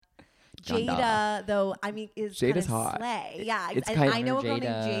John Dada. Jada, though, I mean, is Jada's kind of hot. slay. Yeah, It's and kind I of know a girl Jada.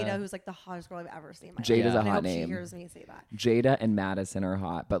 named Jada who's like the hottest girl I've ever seen in my Jada's life. a And I hot hope name. she hears me say that. Jada and Madison are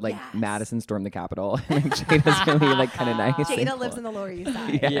hot, but like Yes. Madison stormed the Capitol. And like, Jada's really like kind of nice. Jada lives in the Lower East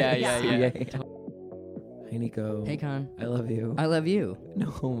Side. Yeah. Hey, Nico. Hey, Con. I love you. I love you. No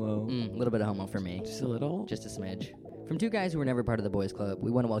homo. A little bit of homo for me. Just a little? Just a smidge. From two guys who were never part of the boys club,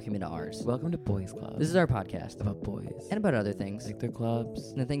 we want to welcome you to ours. Welcome to Boys Club. This is our podcast about boys. and about other things. Like their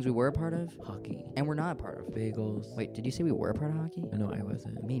clubs. And the things we were a part of Hockey. and we're not a part of. Bagels. Wait, did you say we were a part of hockey? No, I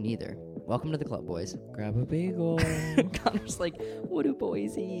wasn't. Me neither. Welcome to the club, boys. Grab a bagel. Connor's like, what do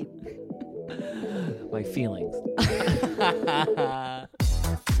boys eat? My feelings.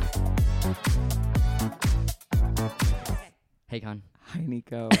 Hey, Con. Hi,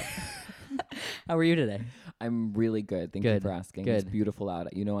 Nico. How are you today? I'm really good. Thank you Good, for asking. good. It's beautiful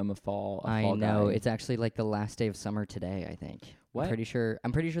out. You know I'm a fall I fall know. guy. It's actually like the last day of summer today, I think. What? I'm pretty sure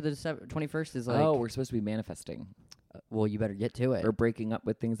the 21st is like... oh, we're supposed to be manifesting. well, you better get to it. Or breaking up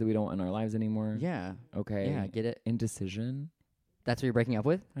with things that we don't want in our lives anymore. Yeah. Okay. Yeah, get it? Indecision? That's what you're breaking up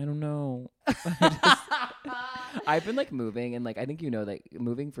with? I don't know. I've been like moving, and like I think you know that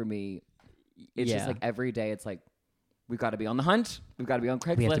moving for me, it's just Yeah. like every day it's like we've got to be on the hunt. We've got to be on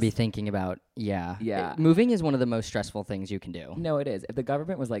Craigslist. We have to be thinking about, yeah. Yeah. Moving is one of the most stressful things you can do. No, it is. If the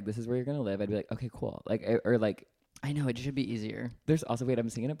government was like, this is where you're going to live, I'd be like, okay, cool. Like, or like, I know, it should be easier. there's also, wait, I'm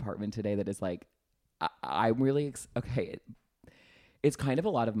seeing an apartment today that is like, I'm really, okay. It's kind of a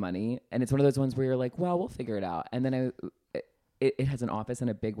lot of money. And it's one of those ones where you're like, well, we'll figure it out. And then it has an office and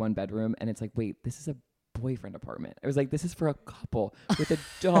a big 1-bedroom. And it's like, wait, this is a boyfriend apartment. I was like, this is for a couple with a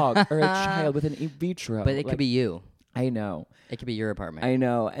dog or a child with an in vitro. But it could be you. I know. It could be your apartment. I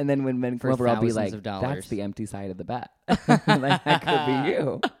know. And then when men For come over, I'll be like, thousands of dollars. that's the empty side of the bed. Like, that could be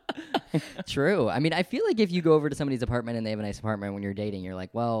you. True. I mean, I feel like if you go over to somebody's apartment and they have a nice apartment when you're dating, you're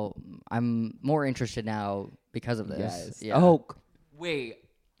like, well, I'm more interested now because of this. Yes. Yeah. Oh, wait.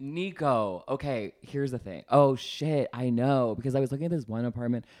 Nico. Okay, here's the thing. Oh, shit. I know. Because I was looking at this one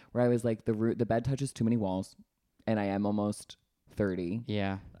apartment where I was like, the bed touches too many walls. And I am almost 30.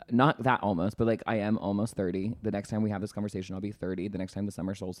 Yeah. Not that almost, but like I am almost 30. The next time we have this conversation, I'll be 30. The next time the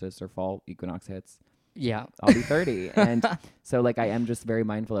summer solstice or fall equinox hits, Yeah. I'll be 30. And so like I am just very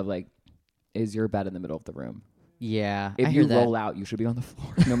mindful of like, is your bed in the middle of the room? Yeah. If I you hear roll that. out, you should be on the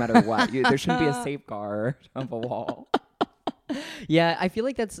floor no matter what. There shouldn't be a safeguard of a wall. Yeah, I feel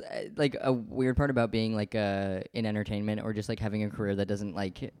like that's like a weird part about being like in entertainment or just like having a career that doesn't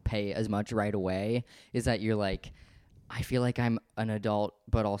like pay as much right away is that you're like, I feel like I'm an adult,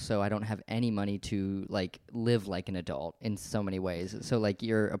 but also I don't have any money to like live like an adult in so many ways. So like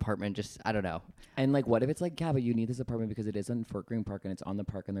your apartment just, I don't know. And like, what if it's like, yeah, but you need this apartment because it is in Fort Greene Park and it's on the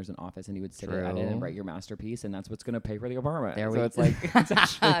park and there's an office and you would sit at it True. and write your masterpiece and that's what's going to pay for the apartment. There so we it's like, it's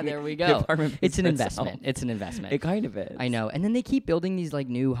actually there we the go. apartment It's an pays for itself. investment. It's an investment. It kind of is. I know. And then they keep building these like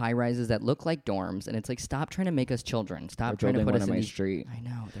new high rises that look like dorms, and it's like, stop trying to make us children. Stop They're trying to building put one us on in my these. street. I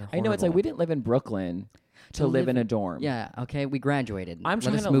know. They're I know. It's like horrible. we didn't live in Brooklyn to live in a dorm. Yeah. Okay. We graduated. I'm Let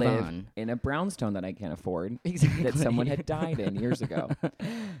trying us to move live on. in a brownstone that I can't afford. Exactly. That someone had died in years ago.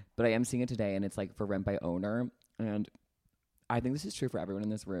 But I am seeing it today, and it's like for rent by owner. And I think this is true for everyone in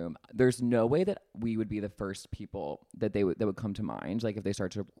this room. There's no way that we would be the first people that would come to mind, like if they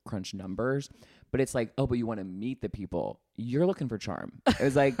start to crunch numbers. But it's like, oh, but you want to meet the people. You're looking for charm. It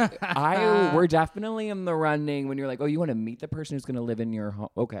was like, we're definitely in the running when you're like, oh, you want to meet the person who's going to live in your home.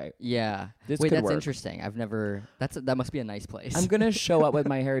 Okay. Yeah. This Wait, could that's work. interesting. I've never. That must be a nice place. I'm gonna show up with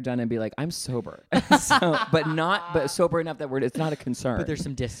my hair done and be like, I'm sober, but sober enough that it's not a concern. But there's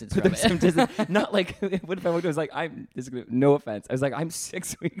some distance. But from there's it. some distance. Not like what if I was like, no offense. I was like, I'm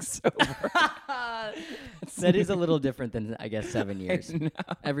 6 weeks sober. That is a little different than I guess 7 years. No.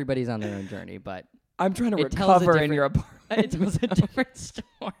 Everybody's on their own journey, but I'm trying to It tells a recover in your apartment. it tells a different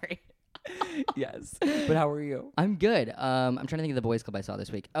story. Yes, but how are you? I'm good. I'm trying to think of the boys club I saw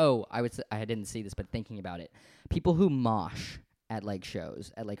this week. Oh, I didn't see this, but thinking about it, people who mosh at like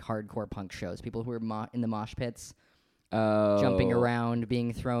shows, at like hardcore punk shows, people who are in the mosh pits, jumping around,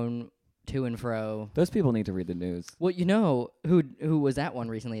 being thrown to and fro. Those people need to read the news. Well, you know who was at one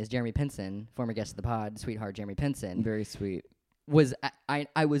recently is Jeremy Pinson, former guest of the pod, sweetheart Jeremy Pinson. Very sweet.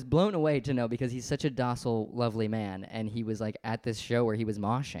 I was blown away to know because he's such a docile, lovely man, and he was like at this show where he was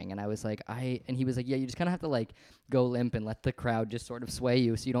moshing, and I was like, and he was like, yeah, you just kind of have to like go limp and let the crowd just sort of sway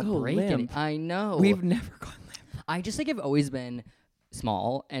you so you don't Go break limp? it. I know. We've never gone limp. I just think I've always been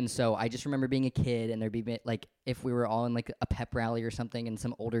small, and so I just remember being a kid, and there'd be like if we were all in like a pep rally or something, and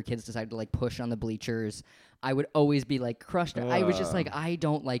some older kids decided to like push on the bleachers, I would always be like crushed. I was just like, I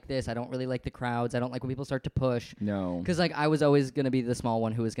don't like this. I don't really like the crowds. I don't like when people start to push. No, because like I was always gonna be the small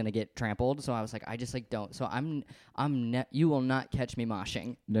one who was gonna get trampled. So I was like, I just like don't. So you will not catch me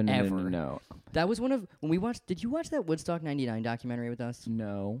moshing. No. No. That was one of when we watched. Did you watch that Woodstock '99 documentary with us?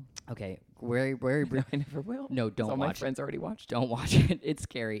 No. Okay, where No, I never will. No, don't all watch my friends already watched. Don't watch it. It's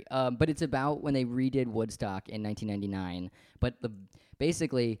scary. But it's about when they redid Woodstock in 1999. But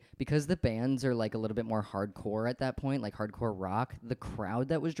basically, because the bands are like a little bit more hardcore at that point, like hardcore rock, the crowd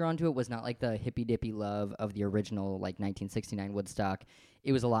that was drawn to it was not like the hippy dippy love of the original like 1969 Woodstock.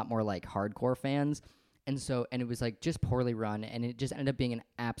 It was a lot more like hardcore fans. And it was like just poorly run, and it just ended up being an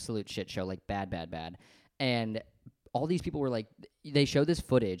absolute shit show, like bad. And all these people were like, they showed this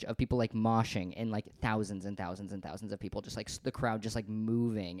footage of people like moshing and like thousands and thousands and thousands of people, just like the crowd just like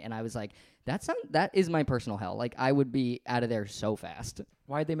moving. And I was like, that is my personal hell. Like I would be out of there so fast.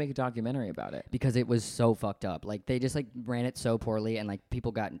 Why'd they make a documentary about it? Because it was so fucked up. Like they just like ran it so poorly, and like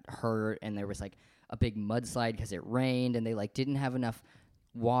people got hurt, and there was like a big mudslide because it rained, and they like didn't have enough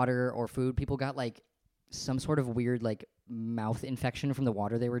water or food. People got like some sort of weird like mouth infection from the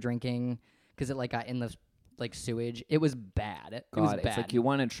water they were drinking because it like got in the like sewage. It was bad. It was bad. It's like you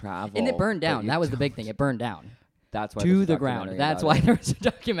want to travel, and it burned down. That was the big thing. It burned down. That's why to the ground. That's why there was a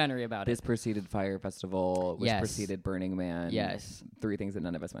documentary about this preceded Fire Festival, which preceded Burning Man. Yes. 3 things that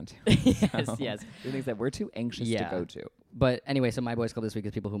none of us went to. Yes. 3 things that we're too anxious to go to. But anyway, so my boys club this week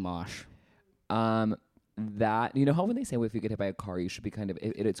is people who mosh. That, you know how when they say if you get hit by a car, you should be kind of,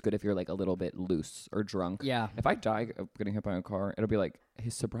 it's good if you're like a little bit loose or drunk. Yeah. If I die of getting hit by a car, it'll be like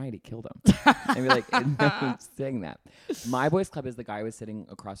his sobriety killed him. And be like, no one's saying that. My boys club is the guy who was sitting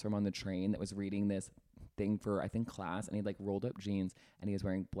across from him on the train that was reading this thing for I think class, and he had like rolled up jeans, and he was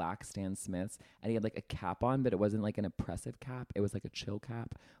wearing black Stan Smiths, and he had like a cap on, but it wasn't like an oppressive cap. It was like a chill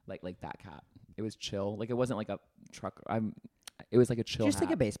cap, like that cap. It was chill, like it wasn't like a truck. It was like a chill Just hat.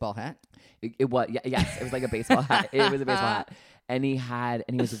 like a baseball hat. It was, yes, it was like a baseball hat. It was a baseball hat. And he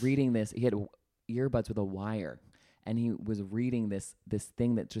was reading this. He had earbuds with a wire, and he was reading this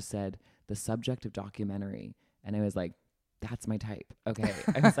thing that just said the subject of documentary. And I was like, that's my type. Okay.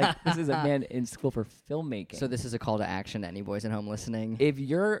 I was like, this is a man in school for filmmaking. So this is a call to action to any boys at home listening. If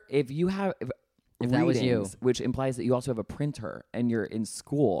that was you, which implies that you also have a printer and you're in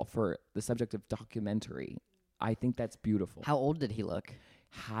school for the subject of documentary, I think that's beautiful. How old did he look?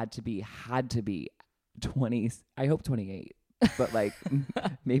 Had to be 20. I hope 28, but like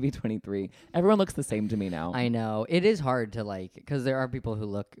maybe 23. Everyone looks the same to me now. I know. It is hard to like, because there are people who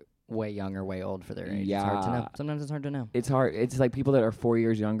look way young or way old for their age. Yeah. It's hard to know. Sometimes it's hard to know. It's hard. It's like people that are 4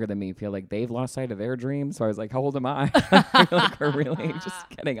 years younger than me feel like they've lost sight of their dreams. So I was like, how old am I? I feel like we're really just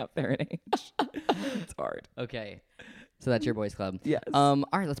getting up there in age. It's hard. Okay. So that's your boys club. Yes. All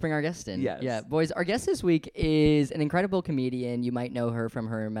right, let's bring our guest in. Yes. Yeah, boys, our guest this week is an incredible comedian. You might know her from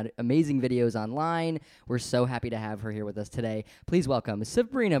her amazing videos online. We're so happy to have her here with us today. Please welcome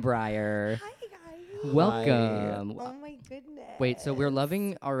Sabrina Brier. Hi, guys. Welcome. Oh, my goodness. Wait, so we're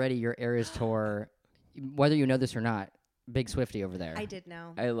loving already your Eras tour, whether you know this or not. Big Swiftie over there. I did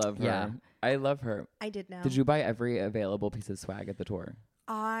know. I love her. Yeah. I love her. I did know. Did you buy every available piece of swag at the tour?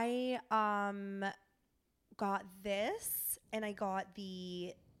 I got this, and I got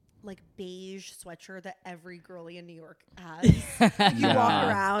the like beige sweatshirt that every girly in New York has. You walk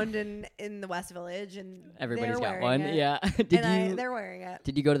around in the West Village, and everybody's got wearing one. it. Yeah. They're wearing it.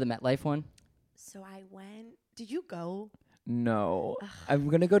 Did you go to the MetLife one? So I went. Did you go? No. I'm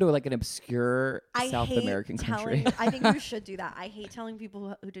going to go to like an obscure South American country. I think you should do that. I hate telling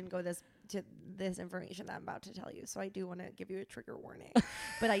people who didn't go to this information that I'm about to tell you. So I do want to give you a trigger warning.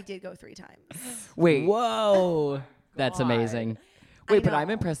 But I did go 3 times. Wait. Whoa. That's amazing. Wait, but I'm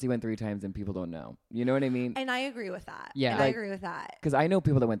impressed you went 3 times and people don't know. You know what I mean? And I agree with that. Yeah. And I agree with that. Because I know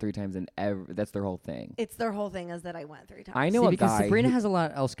people that went 3 times and that's their whole thing. It's their whole thing is that I went 3 times. I know because guy Sabrina has a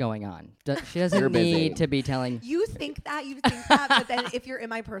lot else going on. She doesn't You're busy. need to be telling. You think that, but then if you're in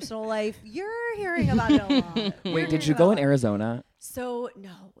my personal life, you're hearing about it a lot. Wait, did you go in Arizona? So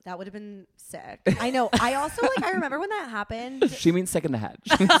no, that would have been sick. I know. I also I remember when that happened. She means sick in the head.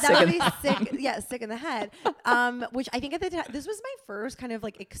 That would be sick. Yeah, sick in the head. Which I think at the time, this was my first kind of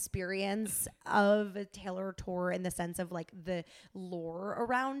like experience of a Taylor tour in the sense of like the lore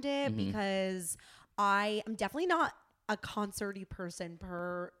around it, because I am definitely not a concerty person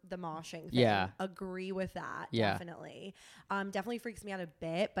per the moshing thing. Yeah. Agree with that. Yeah. Definitely. Definitely freaks me out a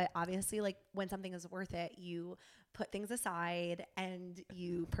bit, but obviously like when something is worth it, you put things aside and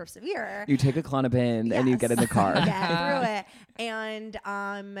you persevere. You take a Klonopin and you get in the car. Get through it.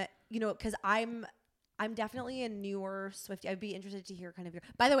 And you know, because I'm definitely a newer Swiftie. I'd be interested to hear kind of your.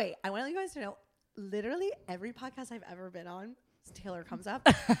 By the way, I want you guys to know, literally every podcast I've ever been on, Taylor comes up.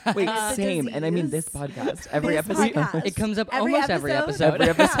 Wait, And same. And I mean this podcast. Every This episode. podcast. It comes up Every almost every episode.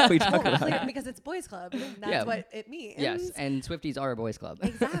 Every episode we talk Well, about like, it. because it's boys club and that's Yeah. what it means. Yes, and Swifties are a boys club.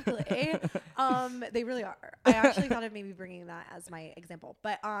 Exactly. They really are. I actually thought of maybe bringing that as my example.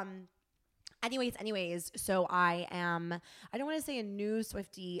 But anyways, so I don't want to say a new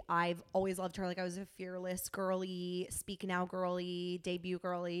Swiftie. I've always loved her. Like I was a Fearless girly, Speak Now girly, debut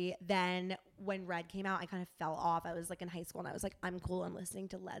girly. Then when Red came out, I kind of fell off. I was like in high school and I was like, I'm cool. I'm listening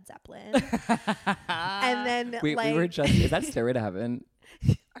to Led Zeppelin. And then We were just, is that Stairway to Heaven?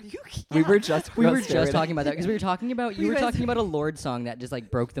 Are you kidding? We were just talking about that because we were talking about you were talking about a Lorde song that just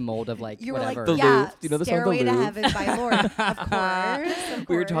like broke the mold of like You were whatever. like, The yeah, Louvre. Do you know the song The Stairway to Louvre? Heaven by Lorde. Of course.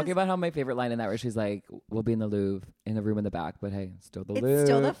 We were talking about how my favorite line in that where she's like, we'll be in the Louvre in the room in the back, but hey, still the It's Louvre.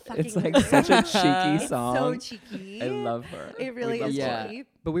 still the fucking It's like Louvre. such a cheeky It's song. so cheeky. I love her. It really We love is her. Yeah. cheeky.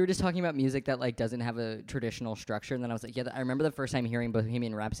 But we were just talking about music that like doesn't have a traditional structure, and then I was like, yeah, I remember the first time hearing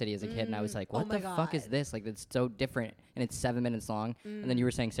Bohemian Rhapsody as a kid, and I was like, what Oh my the fuck is God. this? Like, it's so different, and it's 7 minutes long. And then you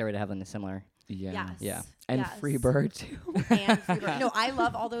were saying Stairway to Heaven is similar. Yeah. Yes. Yeah. And Yes. Free Bird too. And Freebird. No, I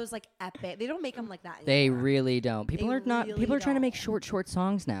love all those like epic. They don't make them like that They anymore. really don't. People They are not. really People are trying to make don't. short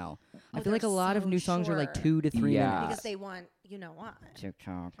songs now. I Oh, feel like a they're lot of so new songs are like short. 2 to 3 Yeah. minutes. Because they want, you know what?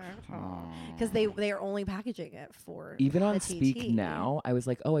 TikTok. Because they are only packaging it for Even on the Speak TT. Now, I was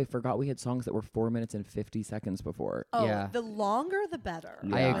like, oh, I forgot we had songs that were 4 minutes and 50 seconds before. Oh, Yeah. the longer the better.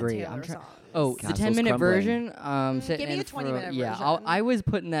 Yeah. I Yeah. agree. Taylor I'm trying. songs. Oh, the Castle's 10-minute crumbling. version. Sitting give me in a 20-minute yeah, version. I was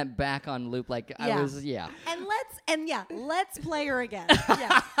putting that back on loop. Like I Yeah. was. Yeah. And let's play her again.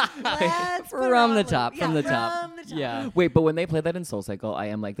 Yeah. Let's put her From on the loop. top. Yeah, From the top. From the top. Yeah. Wait, but when they play that in Soul Cycle, I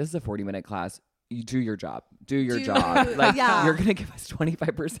am like, this is a 40-minute class. You do your job. Do your Do- job. Like yeah. you're gonna give us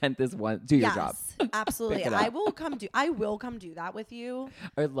 25% this one. Do your job. Absolutely. Pick it up. I will come do that with you.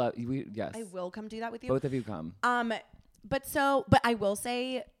 I love we yes. I will come do that with you. Both of you come. But I will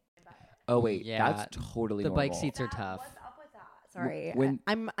say Oh wait, Yeah. that's totally The normal. bike seats are tough. what's up with that? Sorry. When-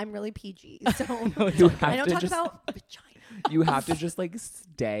 I'm really PG. So You have I don't to talk just about vagina. you have to just like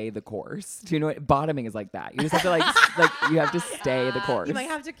stay the course. Do you know what bottoming is like that? You just have to like you have to stay the course. You might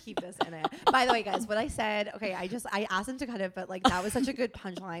have to keep this in it. By the way, guys, what I said, okay, I asked him to cut it, but like that was such a good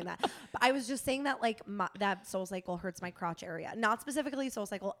punchline that. But I was just saying that like that Soul Cycle hurts my crotch area, not specifically Soul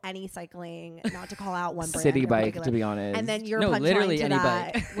Cycle, any cycling, not to call out one brand City in bike, particular. to be honest. And then your No, punchline literally to any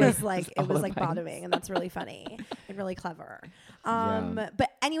that bike. was like it All was the like bikes. bottoming, and that's really funny and really clever. Yeah. But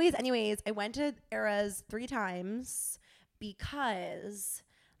anyways, I went to Eras 3 times because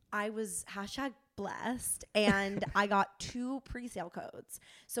I was #blessed and I got 2 pre-sale codes.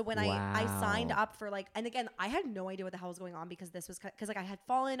 So when I signed Wow. up for like, and again, I had no idea what the hell was going on because this was because like I had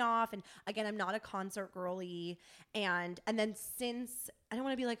fallen off, and again, I'm not a concert girly, and then since I don't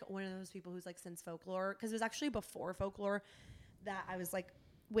want to be like one of those people who's like since Folklore, because it was actually before Folklore that I was like,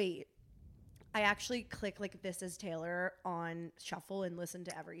 wait. I actually click like This Is Taylor on shuffle and listen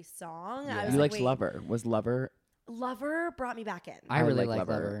to every song. I was you like, liked wait, Lover. Was Lover Lover brought me back in. I really like like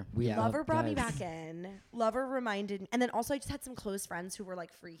Lover. Lover. We Yeah. Lover brought me yes. back in. Lover reminded, and then also I just had some close friends who were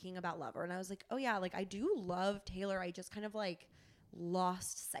like freaking about Lover, and I was like, oh yeah, like I do love Taylor. I just kind of like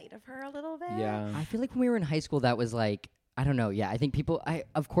lost sight of her a little bit. Yeah. I feel like when we were in high school, that was like, I don't know. Yeah, I think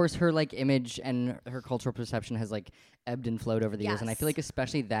of course, her like image and her cultural perception has like ebbed and flowed over the years. And I feel Yes. like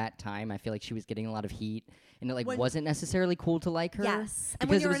especially that time, I feel like she was getting a lot of heat, and it like When- wasn't necessarily cool to like her. Yes, and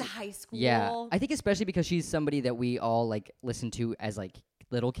when because it you're in was- high school, Yeah, I think especially because she's somebody that we all like listen to as like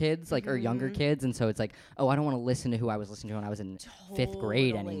little kids, like or younger Mm-hmm. kids, and so it's like, oh, I don't want to listen to who I was listening to when I was in 5th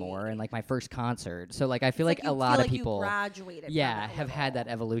grade Totally. anymore, and like my first concert. So like I feel like you a lot feel of like people, you graduated from yeah, it a have had that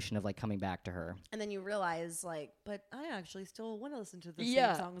little. evolution of like coming back to her. And then you realize, like, but I actually still want to listen to the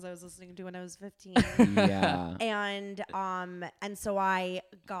Yeah. same songs I was listening to when I was 15. Yeah. And so I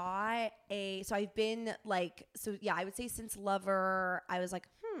got so I've been like, so yeah, I would say since Lover, I was like,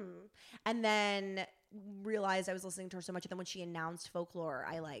 and then realized I was listening to her so much. And then when she announced Folklore,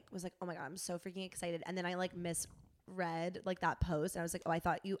 I like was like, oh my God, I'm so freaking excited. And then I like read like that post, and I was like, oh, I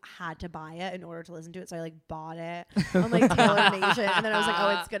thought you had to buy it in order to listen to it, so I like bought it on like Taylor Nation, and then I was like,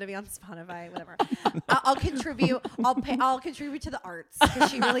 oh, it's gonna be on Spotify, whatever. I'll contribute. I'll contribute to the arts because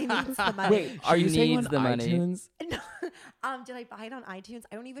she really needs the money. Wait, are you saying on needs the money. iTunes? No. Did I buy it on iTunes?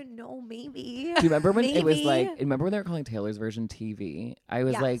 I don't even know. Maybe. Do you remember when it was Maybe. like? Remember when they were calling Taylor's version TV? I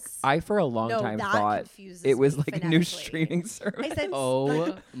was like, Yes. I for a long No, time that thought confuses it was me like a new phonetically. streaming service. I said,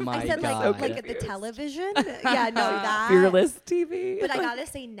 Oh my I said god. like at the television. Yeah, no, that. Fearless TV. But I gotta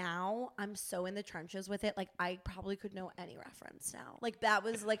say now, I'm so in the trenches with it. Like I probably could know any reference now. Like that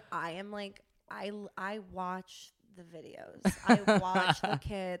was like I am like I watch the videos. I watch the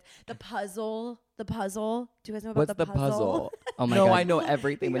kids. The puzzle. Do you guys know about What's the the puzzle? Oh my no, god. I know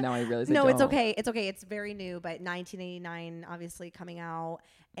everything, but now I realize I No, don't. it's okay. It's okay. It's very new, but 1989 obviously coming out,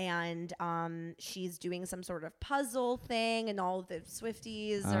 and she's doing some sort of puzzle thing, and all of the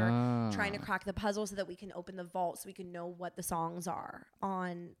Swifties are trying to crack the puzzle so that we can open the vault so we can know what the songs are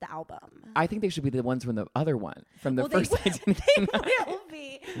on the album. I think they should be the ones from the other one, from the Well, first. they will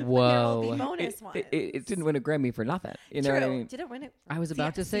be. But Whoa. there will be bonus ones. It didn't win a Grammy for nothing. You know True. what I mean? Did it win it? I was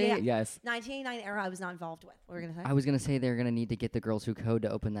about to say Yes. 1989 era I was not involved with. What were we going to say? I was gonna say they're gonna need to get the Girls Who Code to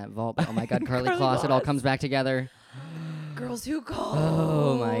open that vault. But oh my god, Carly Carly Kloss, it all Kloss. comes back together. Girls Who Code.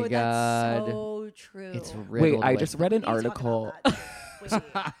 Oh my God. That's so true. It's Wait, riddled I with- just read an We need to talk about article. that. Wait,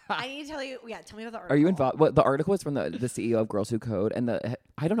 I need to tell you. Yeah, tell me about the article. Are you involved? Well, the article was from the CEO of Girls Who Code, and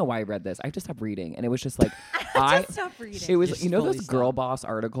I don't know why I read this. I have to stop reading, and it was just like Just stop reading. It was Just those fully girl stop. boss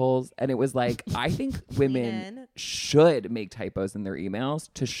articles, and it was like I think women should make typos in their emails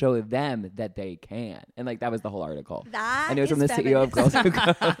to show them that they can, and like that was the whole article. That and it was is from the CEO of Girls Who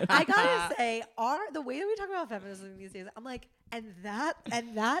feminist. Code. I gotta say, the way that we talk about feminism these days, I'm like, and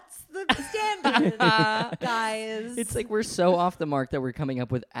that's the standard, guys. It's like we're so off the mark that we're coming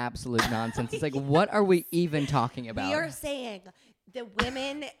up with absolute nonsense. It's like, what are we even talking about? we are saying the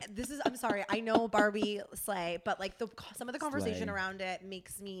women. I'm sorry. I know Barbie slay, but like some of the conversation Slay. around it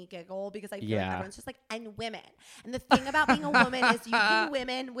makes me giggle because I feel Yeah. like everyone's just like, and women. And the thing about being a woman is you can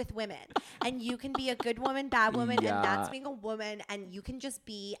women with women, and you can be a good woman, bad woman, and that's Yeah. being a woman, and you can just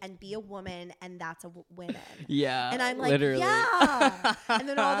be a woman, and that's a women. Yeah. And I'm like, literally. yeah. And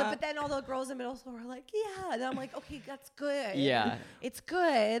then all the girls in middle school were like, yeah. And I'm like, okay, that's good. Yeah. It's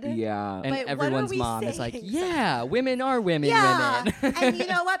good. Yeah. And But what are everyone's we mom is like, saying? yeah, women are women. Yeah. Women. And you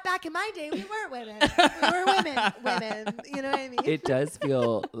know what? Back in my day, we weren't women. We were women. You know what I mean? It does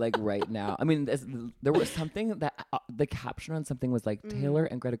feel like right now. I mean, there was something that the caption on something was like Taylor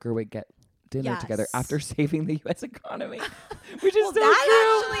and Greta Gerwig get dinner together Yes. after saving the U.S. economy, which is well, so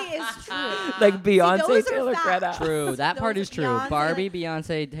that true. actually is true. Like Beyonce, those are Taylor, facts. Greta. True. That part Those is true. Beyonce- Barbie,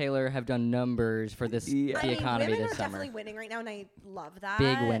 Beyonce, Taylor have done numbers for this Yeah. I the mean, economy women this are summer. definitely winning right now, and I love that.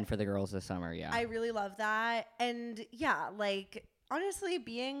 Big win for the girls this summer. Yeah. I really love that. And yeah, like honestly,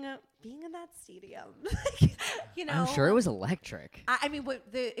 being in that stadium, you know, I'm sure it was electric. I mean,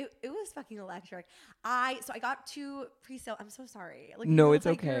 it was fucking electric. I got two pre-sale. I'm so sorry. Like, No, you know, it's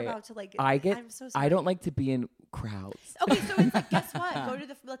like, okay. You're about to, like, I'm so sorry. I don't like to be in crowds. Okay, so it's like, guess what?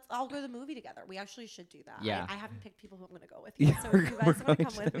 Let's all go to the movie together. We actually should do that. Yeah. I haven't picked people who I'm going to go with yet. So if you guys want to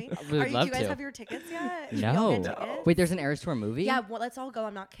come with me, We'd do love you guys to. have your tickets yet? Should we all No. get tickets? Wait, there's an Eras Tour movie? Yeah, well, let's all go.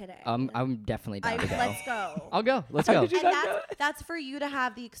 I'm not kidding. I'm definitely down to go. Let's go. I'll go. Let's How go. did you And not know? that's for you to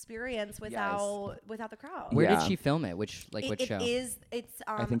have the experience without the crowd. Where Yeah. did she film it? Which show? It's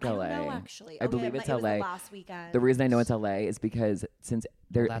I think I don't LA. know, actually. I believe it's it was LA. the last weekend. The reason I know it's LA is because since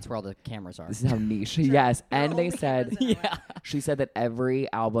Well, that's where all the cameras are. this is how niche. Yes, There are and they only said cameras in LA. she said that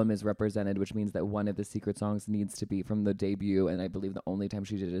every album is represented, which means that one of the secret songs needs to be from the debut. And I believe the only time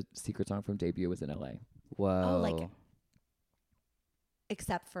she did a secret song from debut was in LA. Whoa. like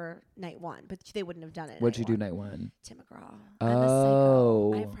except for night one, but they wouldn't have done it. What'd you do night one? Tim McGraw. Oh. I'm a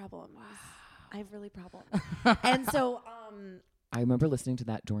psycho. I have problems. I have really problems. And so, I remember listening to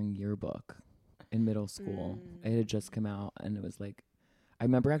that during yearbook in middle school. Mm. It had just come out, and it was like, I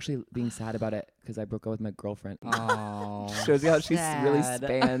remember actually being sad about it because I broke up with my girlfriend. Oh, Shows you how she really sad.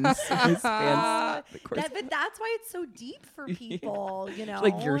 spans the course. but that's why it's so deep for people, you know.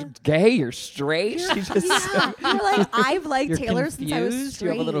 Like, you're gay, you're straight. She just yeah, you're like, I've liked You're Taylor since I was confused. straight.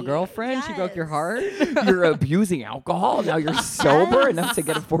 You have a little girlfriend. She broke your Yes. heart. you're abusing alcohol. Now you're sober enough to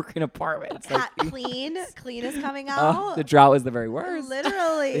get a forking apartment. It's like, Clean is coming out. the drought was the very worst.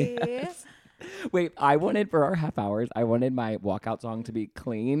 Literally. Yes. Wait, I wanted for our half hours, I wanted my walkout song to be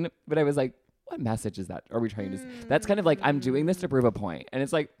clean, but I was like, what message is that? Are we trying to? That's kind of like, I'm doing this to prove a point, and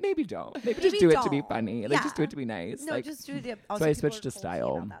it's like, maybe don't. Maybe just Maybe do it to be don't. funny. Like, Yeah. just do it to be nice. No, like, just do the. I switched to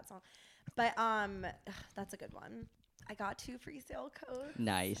style. That song. But that's a good one. I got 2 free sale codes.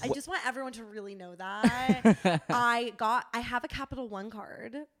 Nice. I just want everyone to really know that. I have a Capital One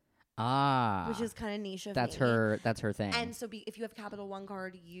card. Which is kind of niche of that's me. That's her thing. And so if you have Capital One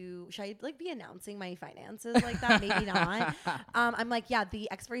card, should I like be announcing my finances like that? Maybe not. I'm like, yeah,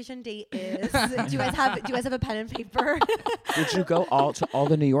 the expiration date is. Do you guys have a pen and paper? Did you go to all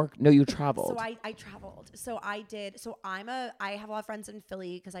the New York? No, you traveled. So I traveled. So I did. So I have a lot of friends in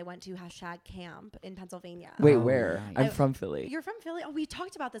Philly because I went to #camp in Pennsylvania. Wait, where? Nice. I'm from Philly. You're from Philly? Oh, we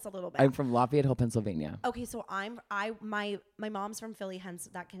talked about this a little bit. I'm from Lafayette Hill, Pennsylvania. Okay, so my mom's from Philly, hence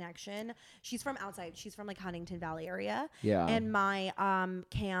that connection. She's from outside. She's from like Huntington Valley area. Yeah. And my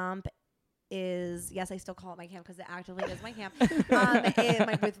camp is, yes, I still call it my camp because it actively is my camp.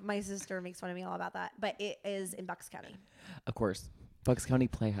 With my sister makes fun of me all about that, but it is in Bucks County. Of course. Bucks County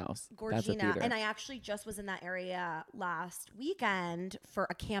Playhouse. That's a Gorgina. theater. And I actually just was in that area last weekend for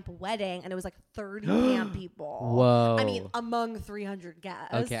a camp wedding, and it was like 30 camp people. Whoa. I mean, among 300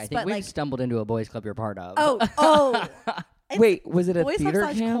 guests. Okay, I think but we've like, stumbled into a boys' club you're part of. Oh. Wait, was it a Boys theater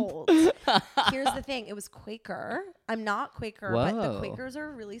have such camp? colds. Here's the thing. It was Quaker. I'm not Quaker, but the Whoa. Quakers are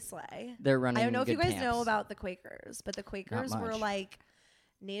really slay. They're running. I don't know if you good guys camps. know about the Quakers, but the Quakers were much. like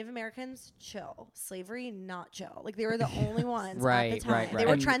Native Americans, chill. Slavery, not chill. Like they were the only ones Right, at the time. right, They right.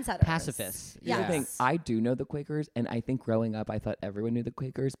 were And trendsetters. pacifists. Here's the thing. Yes. I do know the Quakers, and I think growing up, I thought everyone knew the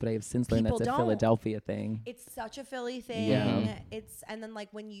Quakers, but I have since learned People that's a don't. Philadelphia thing. It's such a Philly thing. Yeah. And then like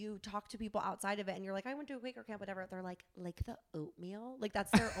when you talk to people outside of it and you're like, I went to a Quaker camp, whatever, they're like the oatmeal? Like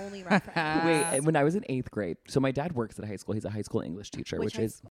that's their only reference. Wait, when I was in 8th grade, so my dad works at a high school. He's a high school English teacher, Which which high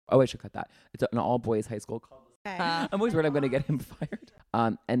is, oh, I should cut that. It's an all boys high school called. Okay. I'm always worried I'm going to get him fired.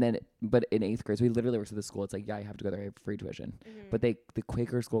 And then, but in 8th grade, so he literally works at the school. It's like, yeah, I have to go there. I have free tuition. But the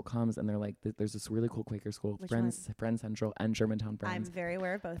Quaker school comes and they're like, there's this really cool Quaker school, Which Friends Central and Germantown I'm Friends. very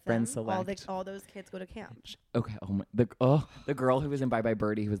aware of both Friends them. Select. All those kids go to camp. Okay. Oh my, the girl who was in Bye Bye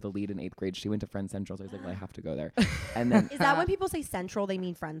Birdie, who was the lead in 8th grade, she went to Friends Central. So I was like, well, I have to go there. And then Is that when people say Central, they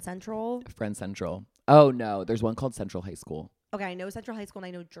mean Friend Central? Friends Central. Oh no, there's one called Central High School. Okay, I know Central High School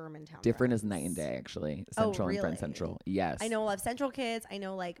and I know Germantown. Different as Friends. night and day, actually. Oh, Central and really? Friends Central. Yes. I know a lot of Central kids. I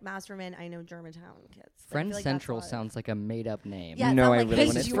know like Masterman. I know Germantown kids. I Friend feel like Central that's a lot of- sounds like a made-up name. Yeah, it No, sounds I like, really hey,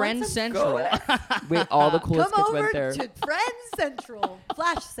 wanna do you Friend want some Central. Wait, all the coolest Come kids over went there. to Friend Central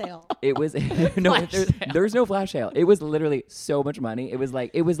flash sale. It was no, Flash sale. there's no flash sale. It was literally so much money. It was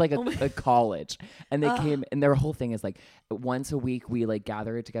like a college, and they came, and their whole thing is like once a week we like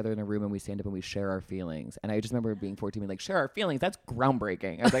gather together in a room and we stand up and we share our feelings. And I just remember being 14, being like, share our feelings. That's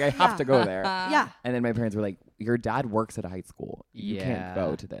groundbreaking. I was like, I have to go there. Yeah, And then my parents were like, your dad works at a high school. You can't Yeah.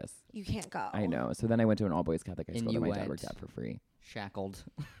 go to this. you can't go. I know. So then I went to an all boys Catholic high And school that you my dad went. worked at for free. Shackled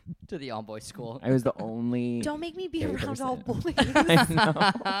to the all-boys school. I was the only. Don't make me be Gay around all person. bullies.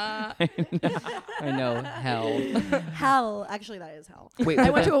 I know. Hell. Hell, actually, that is hell. Wait, I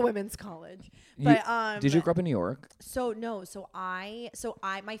but went then- to a women's college, You- but Did you grow up in New York? So no,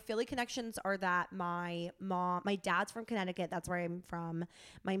 my Philly connections are that my dad's from Connecticut. That's where I'm from.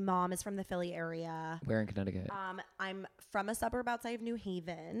 My mom is from the Philly area. Where in Connecticut? I'm from a suburb outside of New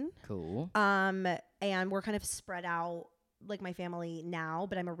Haven. Cool. And we're kind of spread out, like my family now,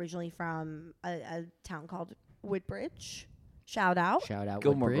 but I'm originally from a town called Woodbridge. Shout out. Shout out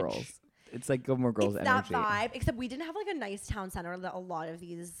Gilmore Woodbridge. Girls. It's like Gilmore Girls It's energy. that vibe, except we didn't have like a nice town center that a lot of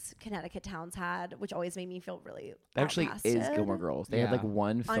these Connecticut towns had, which always made me feel really That actually is outcasted. Gilmore Girls. They had like Yeah.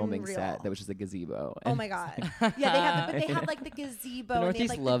 one filming Unreal. set that was just a gazebo. Oh my god! Yeah, they had, but they had like the gazebo. The and they had, Northeast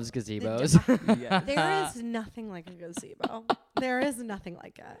like, loves the gazebos. Yeah. There is nothing like a gazebo. There is nothing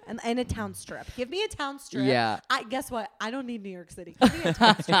like it. And a town strip. Give me a town strip. Yeah. Guess what? I don't need New York City. Give me a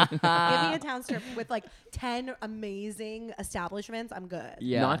town strip. Give me a town strip with like 10 amazing establishments. I'm good.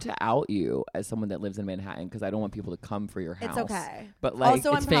 Yeah. Not to out you as someone that lives in Manhattan, because I don't want people to come for your house. It's okay. But like,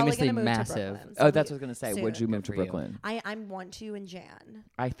 Also, I'm it's probably famously gonna move massive. to Brooklyn. oh, so that's what I was gonna say. soon. Would you move to for you. Brooklyn? I want to in Jan.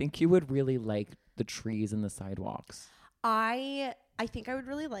 I think you would really like the trees and the sidewalks. I think I would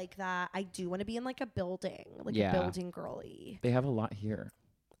really like that. I do want to be in like a building, like Yeah. a building girly. They have a lot here.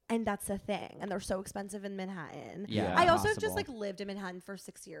 And that's the thing. And they're so expensive in Manhattan. Yeah. I also have just Possible. like lived in Manhattan for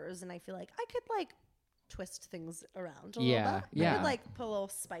 6 years, and I feel like I could like twist things around a Yeah, little bit. I yeah. could like put a little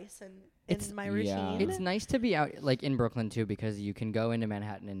spice It's- in my yeah. routine. It's nice to be out like in Brooklyn too, because you can go into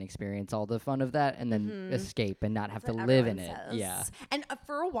Manhattan and experience all the fun of that, and then Mhm. escape and not have That's to what live in everyone it. says. Yeah. And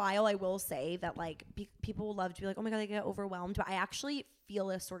for a while, I will say that like people will love to be like, oh my god, I get overwhelmed, but I actually feel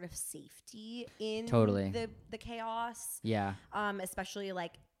a sort of safety in Totally. the chaos. Yeah. Especially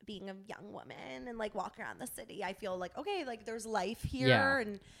like being a young woman and like walking around the city. I feel like okay, like there's life here, Yeah.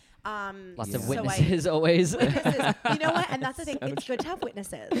 and Lots Yeah. of So witnesses always. Witnesses. You know what? And that's the thing. So It's good to have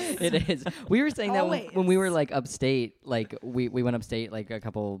witnesses. It is. We were saying that when we were Always. like upstate, like we went upstate like a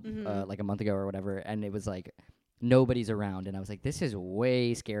couple like a month ago or whatever, and it was like nobody's around, and I was like, this is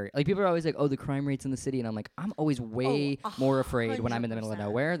way scary. Like people are always like, oh, the crime rates in the city, and I'm like, I'm always way more afraid when I'm in the middle of 100%.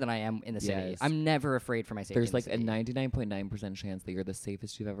 nowhere than I am in the city. Yes. I'm never afraid for my safety. There's in like the a city. 99.9% chance that you're the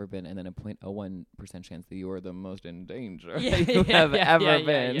safest you've ever been, and then a 0.01% chance that you are the most in danger Yeah, that you yeah, have yeah, ever yeah,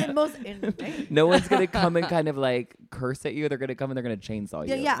 been. yeah. The most insane. No one's gonna come and kind of like curse at you. They're gonna come and they're gonna chainsaw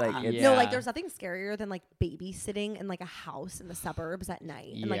you. Yeah. Like, it's, No, Yeah. like there's nothing scarier than like babysitting in like a house in the suburbs at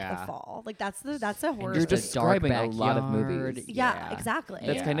night in like Yeah. the fall. Like that's a horror. You're Just a describing dark a lot of backyard. movies. Yeah, exactly.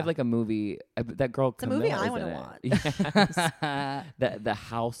 That's kind of Yeah. like a movie. That girl. It's a movie Camilla I is wanna in it. watch. Yes. the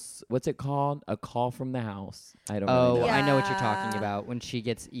house. What's it called? A Call from the House. I don't. Oh, really know. I know what you're talking Yeah. about. When she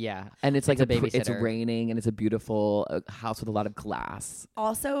gets And it's like It's a it's babysitter. raining and it's a beautiful house with a lot of glass.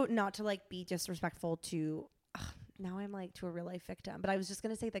 Also, not to like be disrespectful to. Now I'm like to a real life victim, but I was just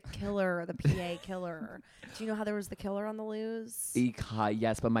gonna say the killer, the PA killer. Do you know how there was the killer on the loose?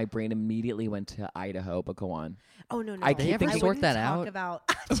 Yes, but my brain immediately went to Idaho. But go on. Oh no, I keep thinking- sort wouldn't that talk out? About.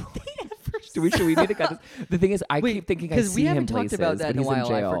 Did they ever Should we need to cut this? The thing is, I Wait, keep thinking I because see we him haven't talked places, about that but in a he's while.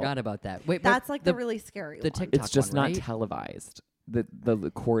 jail. I forgot about that. Wait, but That's like the really scary the one. TikTok It's just one, not right? televised.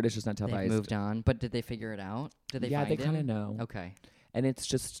 The court is just not They've televised. moved on, but did they figure it out? Did they Yeah, find they kind of him? know. Okay. And it's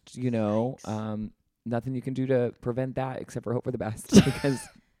just, nothing you can do to prevent that except for hope for the best because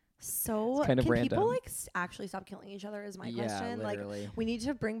So It's kind of can random. people like actually stop killing each other? Is my Yeah, question. literally. Like we need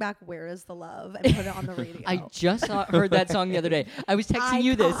to bring back "Where Is the Love" and put it on the radio. I just heard that song the other day. I was texting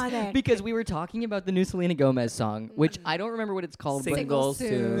you this Iconic. because we were talking about the new Selena Gomez song, which I don't remember what it's called. but- Single soon.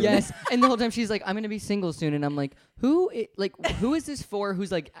 soon. Yes, and the whole time she's like, "I'm gonna be single soon," and I'm like, who is this for?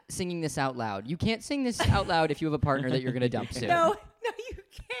 Who's like singing this out loud? You can't sing this out loud if you have a partner that you're gonna dump soon. no, you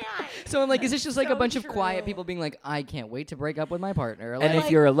can't. So I'm like, is this just like a So bunch of quiet true. people being like, I can't wait to break up with my partner? and Like,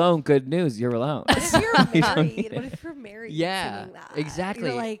 if you're alone, good news, you're alone. What if you're married? What if you're married? Yeah, singing that? exactly.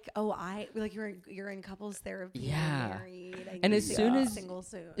 You're like, you're in couples therapy. Yeah. You're married. And you're as soon as- single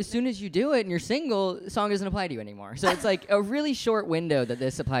soon. as soon as you do it and you're single, the song doesn't apply to you anymore. So it's like a really short window that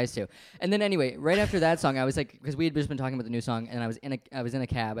this applies to. And then anyway, right after that song, I was like, because we had just been talking about the new song, and I was in a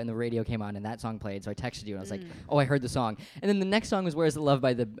cab, and the radio came on, and that song played. So I texted you, and I was like, oh, I heard the song. And then the next song was "Where's the Love"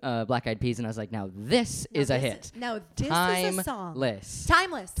 by the Black Eyed Peas, and I was like, now this is a hit. Now this is a song. Timeless.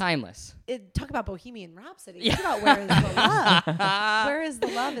 Timeless. Timeless. Talk about Bohemian Rhapsody. Yeah. Talk about "Where Is the Love." "Where Is the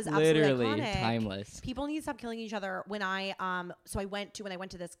Love" is absolutely Literally iconic. timeless. People need to stop killing each other. When I went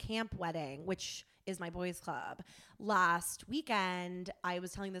to this camp wedding, which is my boys' club, last weekend, I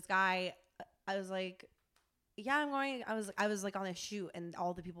was telling this guy, I was like, yeah, I'm going. I was like on a shoot, and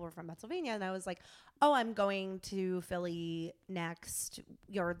all the people were from Pennsylvania, and I was like, oh, I'm going to Philly next,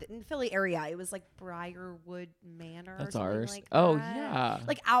 or in Philly area. It was like Briarwood Manor. That's or something ours. Like Oh, that. yeah.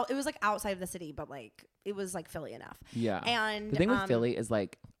 Like it was like outside of the city, but like it was like Philly enough. Yeah. And The thing with Philly is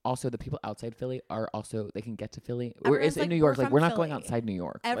like also the people outside Philly are also they can get to Philly. Everyone's Whereas in like, New York, "We're like from we're not going Philly." outside New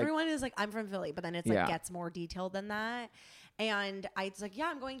York. Like, Everyone is like, I'm from Philly, but then it's Yeah. like gets more detailed than that. And I was like, yeah,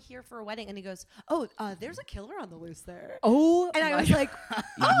 I'm going here for a wedding. And he goes, oh, there's a killer on the loose there. Oh, And I my was like,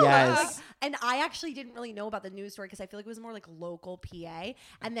 oh. Yes. And I actually didn't really know about the news story because I feel like it was more like local PA.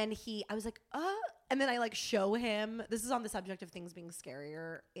 And then I was like, and then I like show him, this is on the subject of things being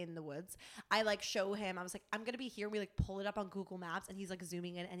scarier in the woods. I like show him, I was like, I'm going to be here. We like pull it up on Google Maps and he's like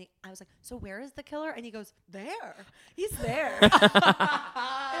zooming in. And I was like, so where is the killer? And he goes, there. He's there. And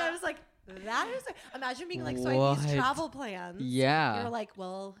I was like, that is, imagine being like, so I have these What? travel plans. Yeah. You're like,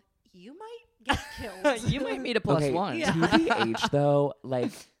 well, you might get killed. You might meet a plus okay, one. Yeah. TBH though,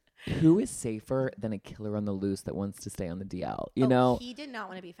 like who is safer than a killer on the loose that wants to stay on the DL? You know? He did not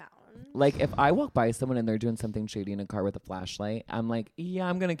want to be found. Like if I walk by someone and they're doing something shady in a car with a flashlight, I'm like, yeah,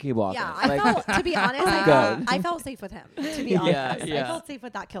 I'm gonna keep walking. Yeah, I like, felt, to be honest, Good. I felt safe with him. To be Yeah, honest, yeah. I felt safe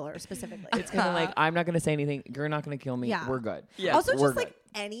with that killer specifically. it's kind of like I'm not gonna say anything. You're not gonna kill me. Yeah. We're good. Yeah. Also, we're just like good.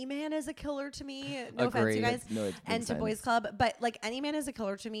 any man is a killer to me. No offense, Agreed. you guys, No, it and makes to Boys sense. Club, but like any man is a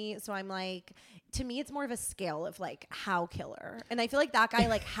killer to me. So I'm like, to me, it's more of a scale of like how killer, and I feel like that guy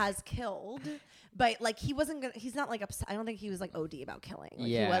like has killed. But like he wasn't gonna. He's not like upset. I don't think he was like OD about killing. Like,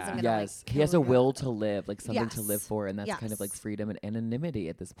 Yeah. he wasn't gonna. Yes, like, he has a kill will anyone. to live, like something to live Yes. for, and that's kind of like Yes. freedom and anonymity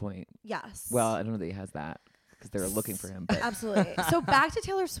at this point. Yes. Well, I don't know that he has that because they're looking for him. But Absolutely. So back to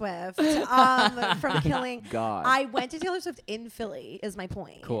Taylor Swift from killing. God. I went to Taylor Swift in Philly. Is my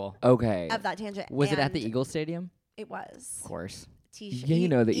point. Cool. Okay. Of that tangent. Was it at the And Eagle Stadium? It was. Of course. T-shirt. Yeah, you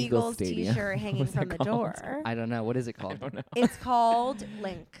know the Eagles Eagles Stadium. T-shirt hanging What's from that the called? door. I don't know. What is it called? It's called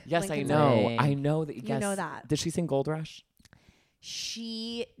Link. Yes, I Lincoln's know. Link. I know that. You Yes. know that. Did she sing Gold Rush?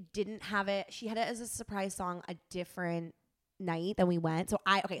 she didn't have it. She had it as a surprise song a different night than we went. So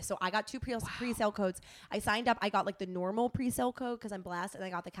I got two pre-sale codes. I signed up. I got like the normal pre-sale code because I'm blessed, and I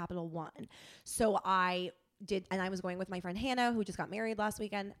got the Capital One. So I did, and I was going with my friend Hannah, who just got married last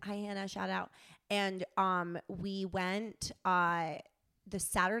weekend. Hi Hannah, shout out. And we went the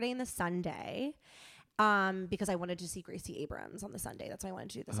Saturday and the Sunday. Because I wanted to see Gracie Abrams on the Sunday. That's why I wanted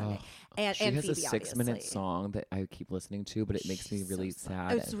to do the Sunday. And she has Phoebe, a 6-minute song that I keep listening to, but it makes me really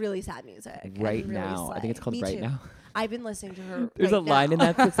sad. It's really sad music. Right really now. slay. I think it's called Me Right too. Now. I've been listening to her. There's right a line now. in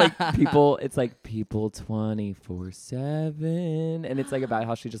that that's like people, it's like people 24/7. And it's like about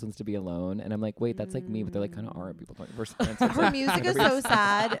how she just wants to be alone. And I'm like, wait, that's like me, but they're like kind of aren't people 24/7. So Her music is so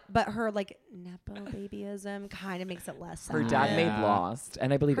sad, but her like Nepo babyism kind of makes it less sad. her dad made Lost,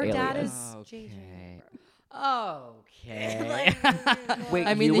 and I believe Her Aliens. dad is Okay. JJ. Okay. Wait,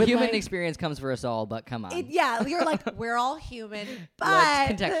 I mean, you the would human like- experience comes for us all, but come on. You're like, we're all human, but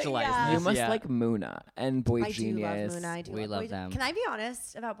Let's contextualize yeah. You this. must Yeah. like Muna and Boy I Genius. do love Muna. I do We love Boy them. Can I be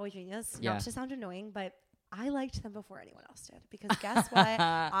honest about Boy Genius? Yeah. Not to sound annoying, but I liked them before anyone else did. Because guess what?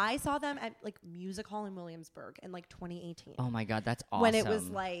 I saw them at like Music Hall in Williamsburg in like 2018. Oh my God, that's awesome. When it was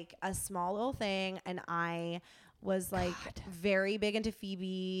like a small little thing, and I was like very big into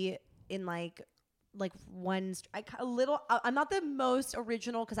Phoebe in like I'm not the most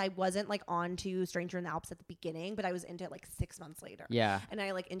original because I wasn't like on to Stranger in the Alps at the beginning, but I was into it like 6 months later. Yeah. And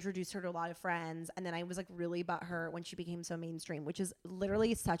I like introduced her to a lot of friends, and then I was like really butthurt when she became so mainstream, which is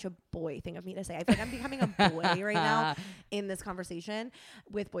literally such a boy thing of me to say. I feel like I'm becoming a boy right now in this conversation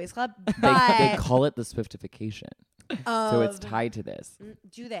with Boys Club. They But call it the Swiftification. So it's tied to this.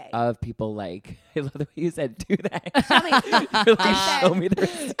 do they? Of people like, I love the way you said, do they? Show me. Really show me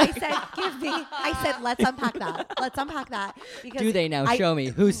the I said, give me. I said, let's unpack that. Let's unpack that. Because Do they now? Show me.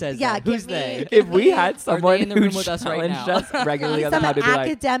 Who says Yeah, that? give Who's me- they? If we had Are someone they in the who room with us right challenged now? us regularly I on need the some pod to be like,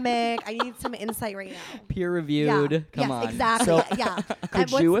 academic. I need some insight right now. Peer reviewed. Yeah. Come yes, on. exactly. So, yeah. could And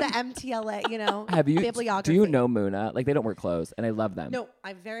what's you the im- MTLA? You know, have you, bibliography. do you know Muna? Like, they don't wear clothes, and I love them. No,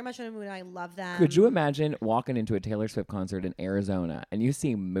 I very much know Moon. I love them. Could you imagine walking into a Taylor Swift concert in Arizona and you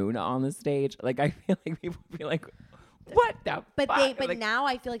see Muna on the stage? Like, I feel like people would be like, what the But fuck? but Like, now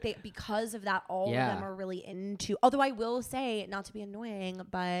I feel like because of that, all Yeah. of them are really into. Although I will say, not to be annoying,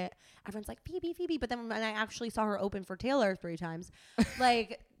 but everyone's like Phoebe. But then when I actually saw her open for Taylor 3 times,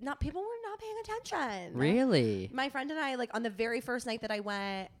 like people were not paying attention. Really? My friend and I, like on the very first night that I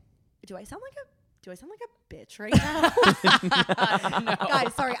went, do I sound like a bitch right now?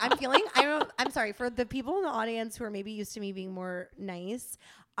 Guys, sorry. I'm sorry for the people in the audience who are maybe used to me being more nice.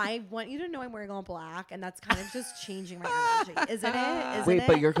 I want you to know I'm wearing all black, and that's kind of just changing my energy, isn't it? wait,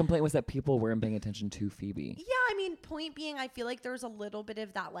 but your complaint was that people weren't paying attention to Phoebe. Yeah, I mean, point being, I feel like there's a little bit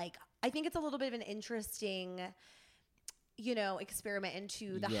of that, like, I think it's a little bit of an interesting, experiment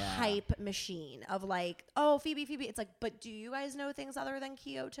into the Yeah. hype machine of like, oh, Phoebe. It's like, but do you guys know things other than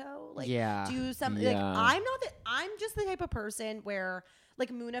Kyoto? Like, Yeah. do some, like, Yeah. I'm just the type of person where, like,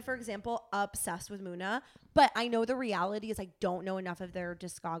 Muna, for example, obsessed with Muna, but I know the reality is I don't know enough of their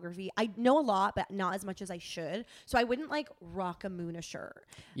discography. I know a lot, but not as much as I should. So I wouldn't like rock a Muna shirt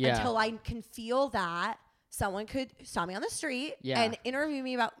until I can feel that someone could stop me on the street and interview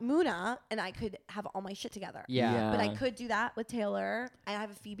me about Muna, and I could have all my shit together. Yeah. But I could do that with Taylor. I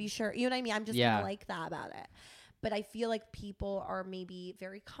have a Phoebe shirt. You know what I mean? I'm just kind of like that about it. But I feel like people are maybe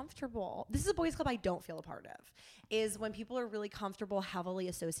very comfortable. This is a boys club I don't feel a part of, is when people are really comfortable heavily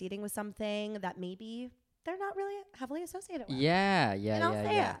associating with something that maybe they're not really heavily associated with. Yeah. And I'll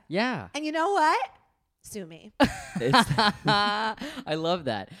say it. Yeah. And you know what? Sue me. I love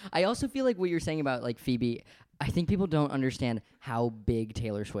that. I also feel like what you're saying about like Phoebe, I think people don't understand how big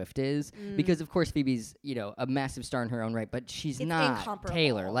Taylor Swift is because of course Phoebe's, a massive star in her own right, but she's It's not incomparable.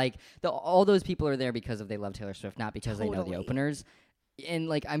 Taylor. Like all those people are there because they love Taylor Swift, not because they know the Totally. openers. And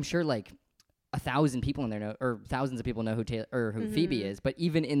like I'm sure like 1,000 people in there know, or thousands of people know who Taylor or who Phoebe is, but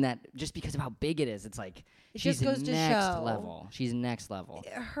even in that, just because of how big it is, it's like It she's just goes to next show. level. She's next level.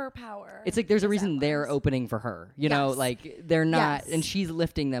 Her power. It's like there's a is reason they're endless. opening for her. You know, Yes. like they're not, Yes. and she's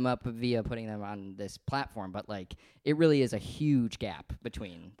lifting them up via putting them on this platform. But like, it really is a huge gap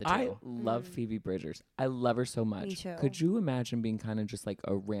between the two. I love Phoebe Bridgers. I love her so much. Me too. Could you imagine being kind of just like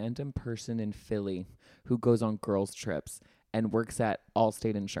a random person in Philly who goes on girls' trips and works at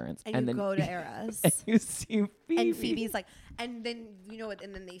Allstate Insurance. And you then go to Eras. and you see Phoebe. And Phoebe's like, and then you know what?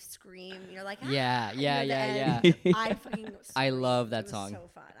 And then they scream. And you're like, ah! Yeah, And yeah, near the yeah, end, yeah. I fucking. I screamed. love that It was song. So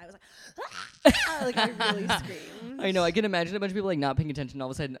fun. I was like, ah! Like I really screamed. I know. I can imagine a bunch of people like not paying attention. All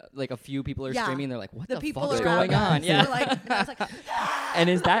of a sudden, like a few people are Yeah. screaming. They're like, "What The the, people fuck is around going us on?" Yeah. were like, and I was like, ah! And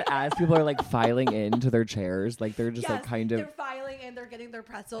is that as people are like filing into their chairs, like they're just like Yes, kind of they're filing and they're getting their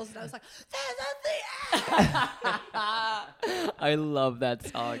pretzels, and I was like, "This is the end." I love that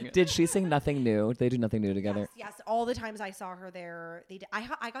song. Did she sing Nothing New? They do Nothing New together. Yes, all the times I saw her there, they did.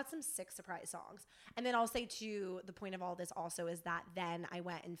 I got some sick surprise songs, and then I'll say too, the point of all this also is that then I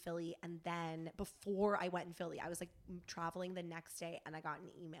went in Philly, and then before I went in Philly, I was like traveling the next day, and I got an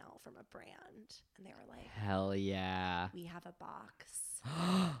email from a brand, and they were like, Hell yeah. "We have a box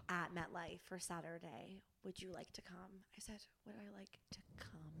at MetLife for Saturday. Would you like to come?" I said, "Would I like to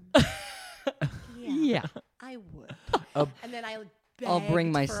come?" Yeah. I would. Uh, And then I'll bring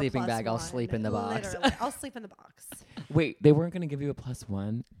begged my for a sleeping +1. bag. I'll sleep in the box. Literally, I'll sleep in the box. Wait, they weren't going to give you a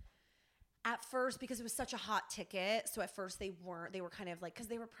 +1? At first, because it was such a hot ticket, so at first they weren't. They were kind of like, because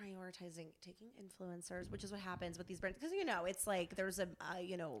they were prioritizing taking influencers, which is what happens with these brands. Because it's like there's a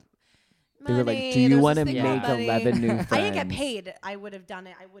They were like, money, do you there's want to this thing make called money. 11 new friends? I didn't get paid. I would have done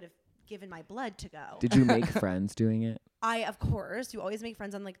it. I would have given my blood to go. Did you make friends doing it? Of course, you always make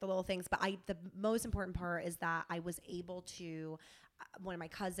friends on like the little things, but the most important part is that I was able to, one of my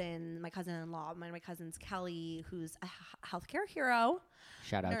cousin-in-law, one of my cousins, Kelly, who's a healthcare hero.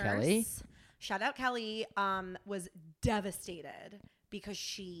 Shout out nurse. Kelly. Shout out Kelly, was devastated because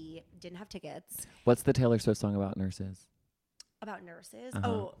she didn't have tickets. What's the Taylor Swift song about nurses? About nurses? Uh-huh.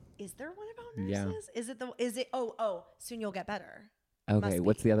 Oh, is there one about Yeah. nurses? Soon You'll Get Better. Okay, Must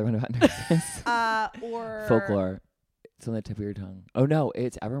what's be. the other one about nurses? Or Folklore. It's on the tip of your tongue. Oh no,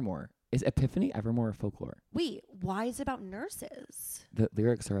 it's Evermore. Is Epiphany Evermore or Folklore? Wait, why is it about nurses? The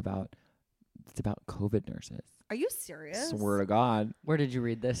lyrics are about, it's about COVID nurses. Are you serious? Swear to God. Where did you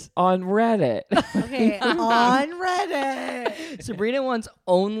read this? On Reddit. Okay, on Reddit. Sabrina wants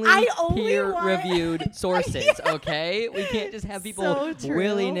only I only peer-reviewed sources, okay? We can't just have people So true.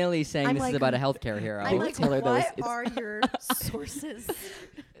 willy-nilly saying I'm this is like- about a healthcare hero. I'm would like, tell her those. what It's- are your sources?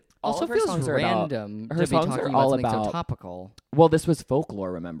 All also of her feels songs are about- random her to be songs talking are about all something so about- topical. Well, this was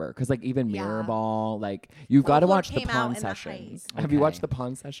Folklore, remember? Because like even Yeah. Mirrorball, like you've got to Folklore watch the came out Pawn in the Sessions. height. Have you Okay. watched the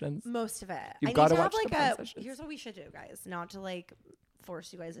Pawn Sessions? Most of it. You've I gotta need to watch have the like Pawn a. Sessions. Here's what we should do, guys. Not to like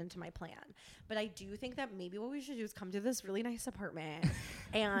force you guys into my plan, but I do think that maybe what we should do is come to this really nice apartment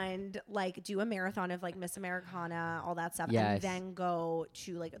and like do a marathon of like Miss Americana, all that stuff, Yes. and then go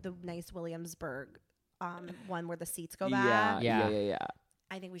to like the nice Williamsburg one where the seats go Yeah, back. yeah.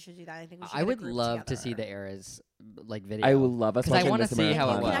 I think we should do that. I think we should. I get a would group love to see together. the Eras like video. I would love us 'Cause I watching wanna Miss see how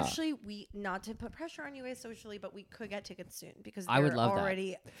it We was. can actually, not to put pressure on you guys socially, but we could get tickets soon because I would they're love that.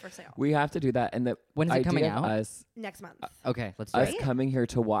 already for sale We have to do that. And the When is it idea coming of out? Us, next month. Okay, let's do us it. coming here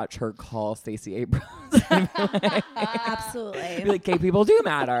to watch her call Stacey Abrams. Absolutely. Be like, gay people do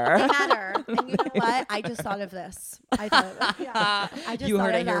matter. They matter. And you know what? I just thought of this. I just You thought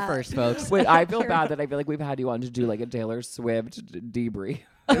heard of it here that. first, folks. Wait, I feel bad that I feel like we've had you on to do like a Taylor Swift debrief.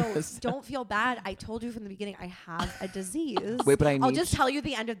 No, don't feel bad. I told you from the beginning I have a disease. Wait, but I'll need just to- tell you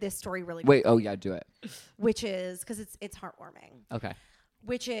the end of this story really Wait, quickly, oh yeah, do it. which is because it's heartwarming. Okay.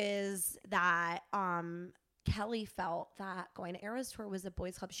 Which is that Kelly felt that going to Eras Tour was a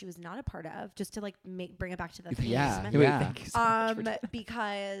boys club she was not a part of, just to like bring it back to the theme. Yeah, Wait, yeah. thank you so much for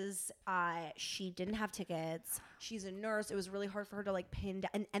Because she didn't have tickets. She's a nurse. It was really hard for her to like pin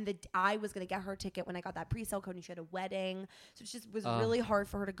down. And I was gonna get her ticket when I got that pre-sale code, and she had a wedding, so it just was really hard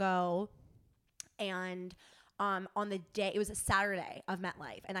for her to go. And on the day, it was a Saturday of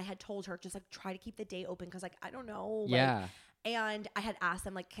MetLife, and I had told her just like try to keep the day open because like I don't know, like, Yeah. And I had asked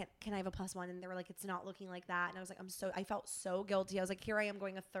them like, can I have a +1? And they were like, it's not looking like that. And I was like, I felt so guilty. I was like, here I am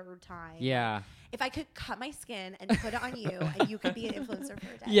going a third time. Yeah. If I could cut my skin and put it on you, and you could be an influencer for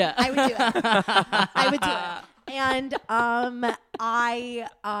a day, Yeah. I would do it. I would do it. And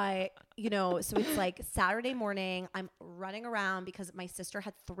so it's like Saturday morning. I'm running around because my sister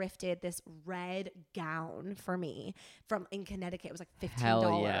had thrifted this red gown for me in Connecticut. It was like $15,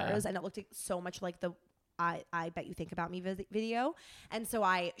 Hell yeah. and it looked so much like the I Bet You Think About Me video. And so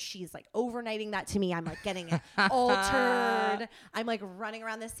she's like overnighting that to me. I'm like getting it altered. I'm like running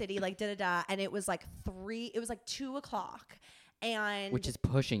around the city like da-da-da. And it was like 2 o'clock. And Which is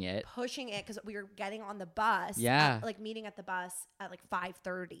pushing it. because we were getting on the bus. Yeah. Meeting at the bus at like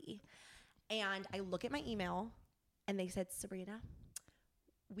 5:30. And I look at my email and they said, Sabrina,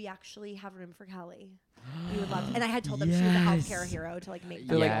 we actually have room for Kelly. We would love, and I had told them she was a healthcare hero to like make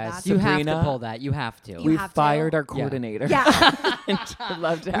them know Yes, that. you have to Sabrina, pull that. You have to. You We have to. fired our coordinator. Yeah. I'd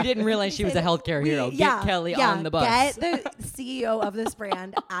love to. We didn't realize she was a healthcare hero. Get Kelly on the bus. Get the CEO of this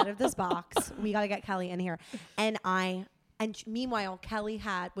brand out of this box. We got to get Kelly in here. And meanwhile, Kelly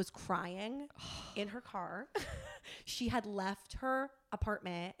was crying in her car. She had left her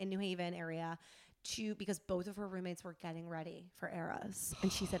apartment in New Haven area because both of her roommates were getting ready for Eras,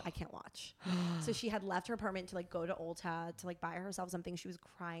 and she said, I can't watch. So she had left her apartment to like go to Ulta to like buy herself something. She was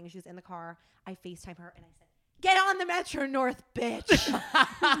crying. She was in the car. I FaceTime her and I said, get on the Metro North, bitch. She goes,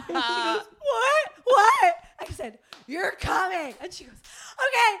 what? I said, you're coming. And she goes,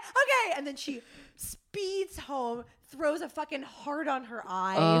 okay. And then she speeds home, throws a fucking heart on her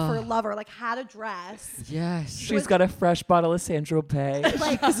eye for lover, like had a dress. Yes. She's got a fresh bottle of Sandro Pay.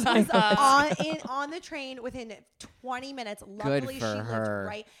 Like was on the train within 20 minutes. Luckily, for she her. lived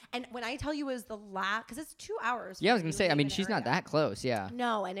right. And when I tell you it was the last, because it's 2 hours. Yeah, I was from gonna New say. I mean, Haven she's not area. that close. Yeah.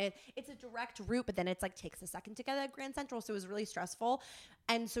 No, and it's a direct route, but then it's like takes a second to get at Grand Central, so it was really stressful.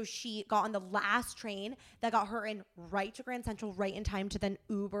 And so she got on the last train that got her in right to Grand Central, right in time to then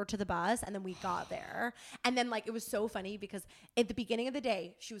Uber to the bus, and then we got there. And then like it was so funny because at the beginning of the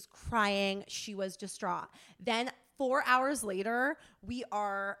day, she was crying, she was distraught. Then 4 hours later, we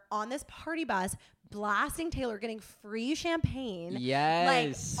are on this party bus blasting Taylor, getting free champagne.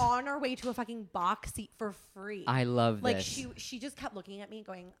 Yes. Like on our way to a fucking box seat for free. I love like this. she just kept looking at me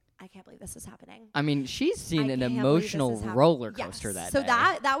going, I can't believe this is happening. I mean, she's seen I an can't believe emotional this is happening. roller coaster Yes. that so day.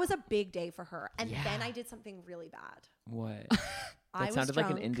 that was a big day for her. And Yeah. then I did something really bad. What? I That was sounded like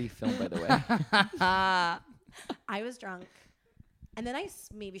an drunk. indie film, by the way. I was drunk. And then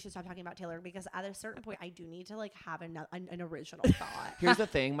maybe should stop talking about Taylor because at a certain point I do need to like have an original thought. Here's the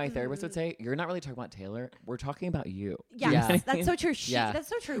thing, my therapist would say, you're not really talking about Taylor. We're talking about you. Yes, Yeah. that's so true. Yeah. That's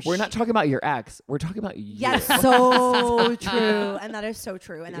so true. We're not talking about your ex. We're talking about you. Yes, so true. And that is so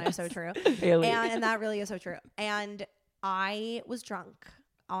true. And that is so true. Haley. And that really is so true. And I was drunk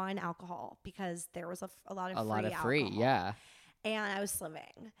on alcohol because there was a lot of free alcohol. Yeah. And I was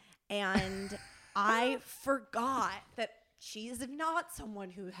slimming. And I forgot that she is not someone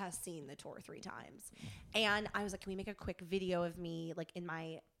who has seen the tour 3 times. And I was like, can we make a quick video of me like in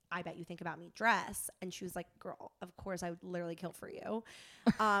my I Bet You Think About Me dress? And she was like, girl, of course I would literally kill for you.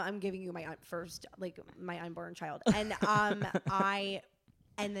 I'm giving you my first, like my unborn child. And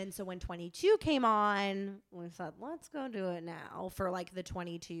and then so when 22 came on, we said, let's go do it now for like the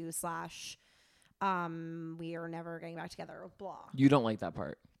 22 / we are never getting back together, blah. You don't like that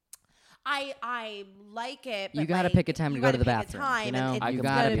part. I like it. But You gotta like, pick a time to you go to gotta the pick a bathroom, time, you know? and I it's can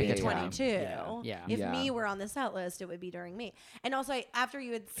gotta pick be a time. 22. Yeah. If Yeah. me were on the set list, it would be during me. And also, after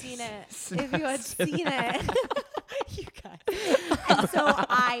you had seen it, if you had seen it, you guys. And so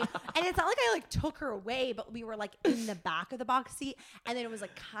and it's not like I like took her away, but we were like in the back of the box seat, and then it was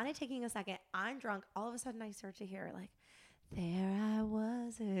like kind of taking a second. I'm drunk. All of a sudden, I start to hear like, there I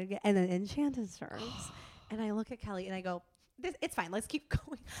was again, and then Enchanted starts, and I look at Kelly and I go, it's fine. Let's keep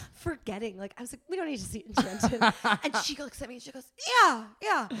going. Forgetting. Like, I was like, we don't need to see Enchanted. And she looks at me and she goes,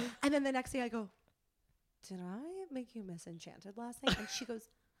 yeah. And then the next day I go, did I make you miss Enchanted last night? And she goes,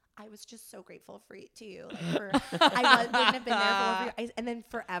 I was just so grateful to you. Like I wouldn't have been there for you. And then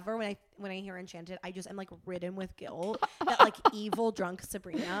forever when I hear Enchanted, I just am like ridden with guilt that like evil drunk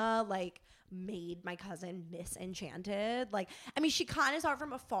Sabrina like made my cousin miss Enchanted. Like, I mean, she kind of saw it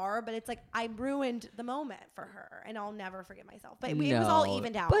from afar, but it's like I ruined the moment for her, and I'll never forgive myself. But it was all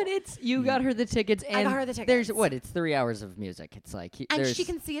evened out. But you got her the tickets, and I got her the tickets. There's it's 3 hours of music. It's like and she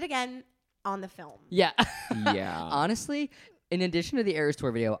can see it again on the film. Yeah. Yeah. Honestly, in addition to the Eras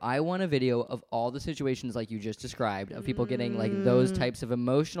Tour video, I want a video of all the situations like you just described of people getting like those types of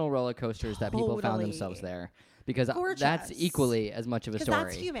emotional roller coasters that people found Totally. themselves there. Because Gorgeous. that's equally as much of a Because story.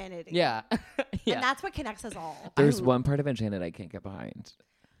 that's humanity. Yeah. Yeah. And that's what connects us all. There's one part of Enchanted I can't get behind.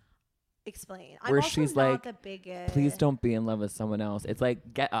 Explain. Where I'm also she's not like, the biggest. Please don't be in love with someone else. It's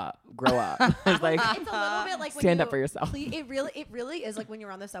like, get up, grow up. It's like, It's a little bit like when stand you, up for yourself. It really is like when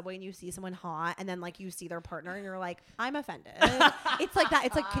you're on the subway and you see someone hot and then like you see their partner and you're like, I'm offended. It's like that.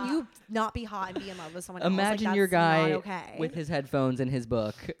 It's like, can you not be hot and be in love with someone else? Imagine like, your that's guy not okay. with his headphones and his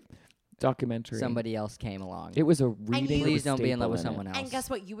book. documentary. Somebody else came along. It was a reading. Please don't be in love staple with it. someone else. And guess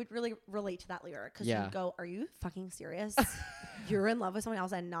what? You would really relate to that lyric because Yeah. you go, are you fucking serious? You're in love with someone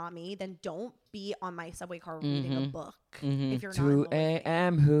else and not me? Then don't be on my subway car reading a book if you're not in 2 love with me.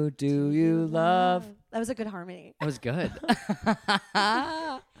 a.m. Who do you love? That was a good harmony. That was good.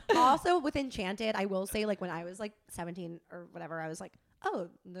 Also with Enchanted, I will say like when I was like 17 or whatever, I was like, oh,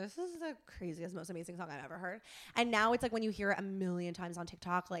 this is the craziest, most amazing song I've ever heard. And now it's like when you hear it a million times on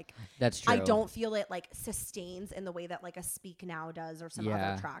TikTok, like That's true. I don't feel it like sustains in the way that like a Speak Now does or some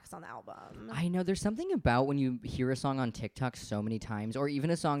other tracks on the album. I know there's something about when you hear a song on TikTok so many times, or even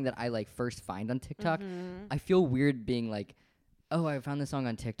a song that I like first find on TikTok, I feel weird being like, oh, I found this song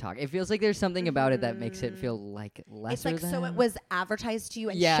on TikTok. It feels like there's something about it that makes it feel like lesser It's like than. so it was advertised to you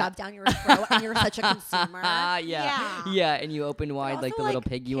and shoved down your throat, and you're such a consumer. Yeah, and you open wide like the little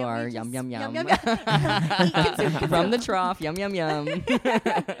pig you are. Yum yum yum. Eat, consume. From the trough. Yum yum yum.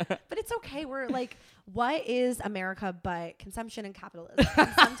 But it's okay. We're like, what is America but consumption and capitalism? And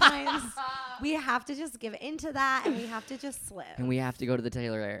sometimes we have to just give into that, and we have to just slip. And we have to go to the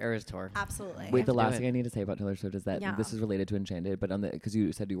Taylor Eras tour. Absolutely. Wait, the last thing I need to say about Taylor Swift is that this is related to Enchanted, but on the because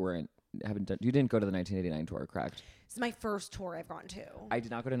you said you didn't go to the 1989 tour, correct? This is my first tour I've gone to. I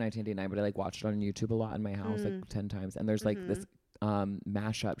did not go to 1989, but I like watched it on YouTube a lot in my house, like 10 times. And there's like this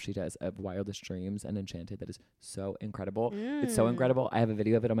mashup she does of Wildest Dreams and Enchanted that is so incredible. It's so incredible. I have a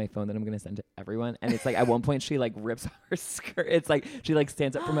video of it on my phone that I'm gonna send to everyone. And it's like at one point she like rips off her skirt. It's like she like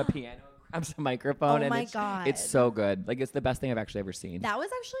stands up from a piano, grabs a microphone, and it's so good. Like it's the best thing I've actually ever seen. That was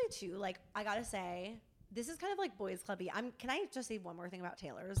actually too like I gotta say. This is kind of like boys clubby. Can I just say one more thing about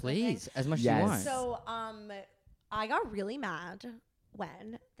Taylor's? Please, as much as you want. So, I got really mad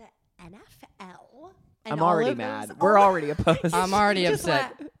when the NFL. And I'm already mad. We're already opposed. I'm already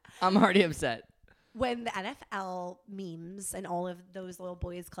upset. I'm already upset. When the NFL memes and all of those little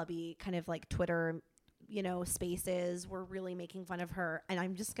boys clubby kind of like Twitter, spaces were really making fun of her. And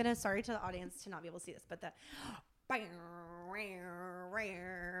I'm just gonna, sorry to the audience to not be able to see this, but the you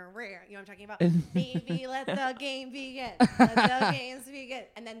know what I'm talking about? Baby, let the game begin. Let the games begin.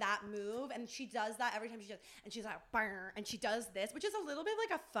 And then that move, and she does that every time she does. And she's like, and she does this, which is a little bit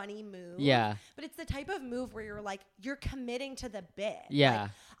like a funny move. Yeah. But it's the type of move where you're like, you're committing to the bit. Yeah.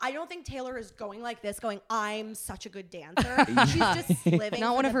 Like, I don't think Taylor is going like this, going, I'm such a good dancer. She's just living.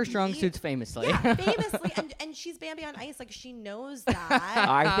 Not one of her beat. strong suits, famously. Yeah, famously. And she's Bambi on Ice. Like, she knows that.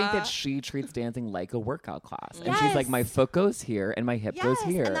 I think that she treats dancing like a workout class. And she's like, my foot goes here and my hip goes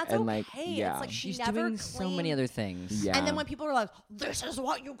here. And that's and okay. like, yeah. It's like She's never doing so many other things. Yeah. And then when people are like, this is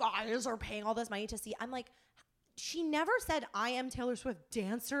what you guys are paying all this money to see, I'm like, she never said, I am Taylor Swift,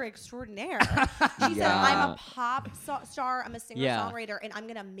 dancer extraordinaire. She said, I'm a pop star, I'm a singer-songwriter, and I'm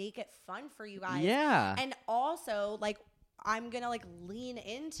going to make it fun for you guys. Yeah. And also, like, I'm going to like lean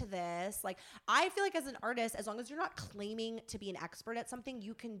into this. Like, I feel like as an artist, as long as you're not claiming to be an expert at something,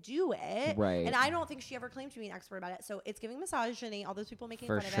 you can do it. Right. And I don't think she ever claimed to be an expert about it. So it's giving misogyny, all those people making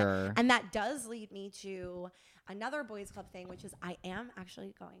For fun sure. of it. And that does lead me to another boys club thing, which is I am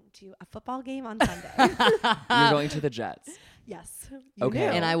actually going to a football game on Sunday. You're going to the Jets. Yes. Okay. knew.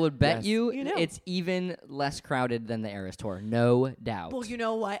 And I would bet Yes. you You know. it's even less crowded than the Eras tour. No doubt. Well, you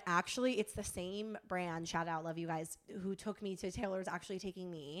know what? Actually, it's the same brand. Shout out, love you guys, who took me to Taylor's actually taking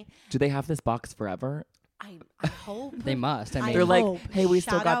me. Do they have this box forever? I hope. They must. I mean, They're like, hope. hey, we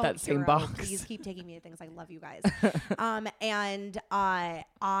still Shout got out, that same Hero. box. Please keep taking me to things. I love you guys.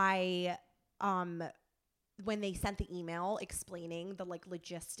 When they sent the email explaining the like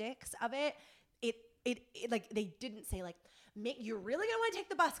logistics of it, it like they didn't say like, you're really gonna want to take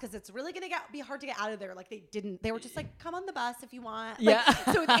the bus because it's really gonna be hard to get out of there. Like they didn't. They were just like, come on the bus if you want. Like, Yeah.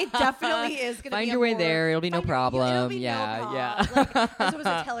 So it definitely is gonna Find be your way there. It'll be no problem. It'll be Yeah, no yeah. problem. Like, as it was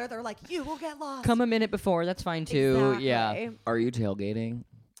a Taylor, they're like, you will get lost. Come a minute before. That's fine too. Exactly. Yeah. Are you tailgating?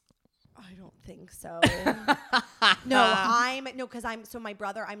 I don't think so.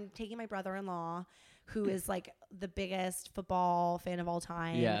 I'm taking my brother-in-law, who is like the biggest football fan of all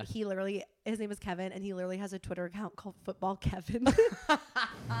time. Yeah. His name is Kevin, and he literally has a Twitter account called Football Kevin.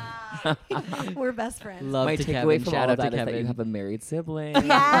 We're best friends. Love My to takeaway Kevin. from Shout all out of to that is that Kevin. you have a married sibling.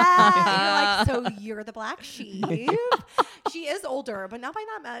 Yeah. You're like, so you're the black sheep. She is older, but not by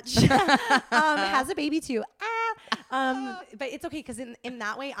that much. Has a baby too. But it's okay because in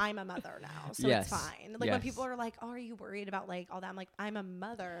that way, I'm a mother now. So Yes. it's fine. Like when Yes. people are like, oh, are you worried about like all that? I'm like, I'm a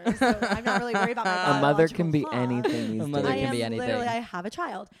mother. So I'm not really worried about my A mother biological can be clock. anything these A mother days. can I be am anything. literally, I have a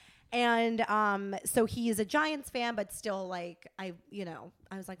child. And so he is a Giants fan, but still like I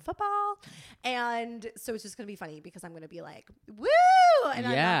was like football. And so it's just going to be funny because I'm going to be like, woo. And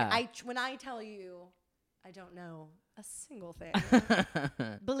Yeah. when I tell you, I don't know a single thing.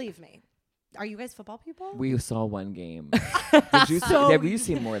 Believe me. Are you guys football people? We saw one game. Did you see? Have you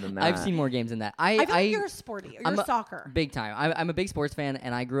seen more than that? I've seen more games than that. I feel like you're sporty. You're soccer. Big time. I'm a big sports fan,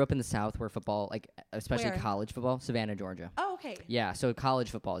 and I grew up in the South where football, like especially Where? college football, Savannah, Georgia. Oh, Okay. Yeah, so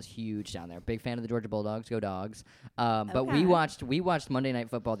college football is huge down there. Big fan of the Georgia Bulldogs. Go Dogs. But Okay. we watched Monday Night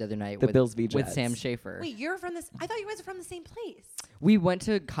Football the other night The with Bills v. with Jets. Sam Schaefer. Wait, you're from this? I thought you guys were from the same place. We went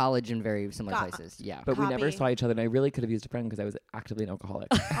to college in very similar Got- places. Yeah. But we never Copy. saw each other, and I really could have used a friend because I was actively an alcoholic.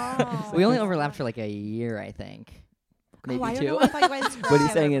 Oh. We only overlapped for like a year, I think. Maybe I don't two. know. I thought you guys What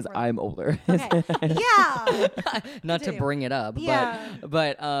he's saying is, I'm older. Okay. Yeah. Not to Continue. bring it up, Yeah.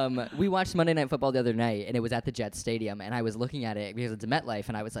 but we watched Monday Night Football the other night, and it was at the Jets Stadium, and I was looking at it because it's a MetLife,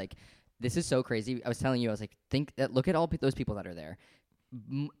 and I was like, this is so crazy. I was telling you, I was like, look at all those people that are there.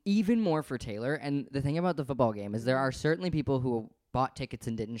 Even more for Taylor. And the thing about the football game is there are certainly people who bought tickets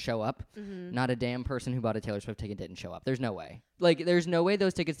and didn't show up. Mm-hmm. Not a damn person who bought a Taylor Swift ticket didn't show up. There's no way. Like, there's no way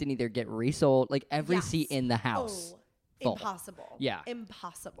those tickets didn't either get resold. Like, every Yes. seat in the house. Oh, full. impossible. Yeah.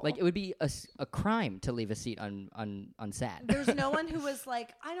 Impossible. Like, it would be a crime to leave a seat unsat. There's no one who was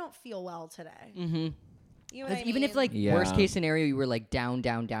like, I don't feel well today. Mm-hmm. You know what I Even if, mean? like, Yeah. worst case scenario, you were, like, down,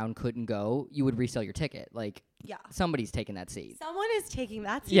 couldn't go, you would resell your ticket. Like, yeah. somebody's taking that seat. Someone is taking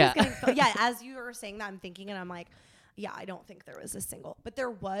that seat. Yeah. Yeah, as you were saying that, I'm thinking, and I'm like, yeah, I don't think there was a single. But there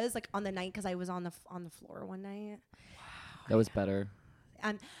was, like, on the night, because I was on the floor one night. That was better.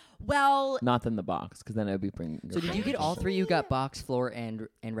 Well, Not than the box, because then it would be bringing. So did you get all three? You got box, floor, and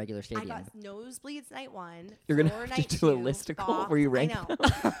regular I stadium. got nosebleeds night one. You're gonna floor have to night do a two, listicle box. where you rank I know.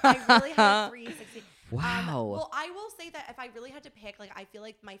 I really had a 360. Wow. Well, I will say that if I really had to pick, like, I feel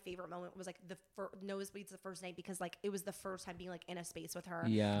like my favorite moment was like the nosebleeds the first night because like it was the first time being like in a space with her.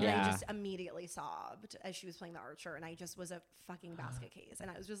 Yeah. And Yeah. I just immediately sobbed as she was playing the Archer, and I just was a fucking basket case, and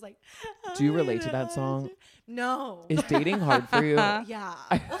I was just like, Do you relate to that song? No. Is dating hard for you? Yeah.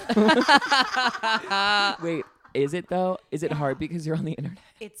 Wait, is it though? Is it hard because you're on the internet?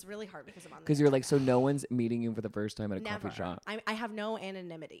 It's really hard because I'm on. Because you're like, so no one's meeting you for the first time at a Never. coffee shop. I have no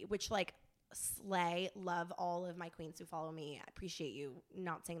anonymity, which like slay. Love all of my queens who follow me. I appreciate you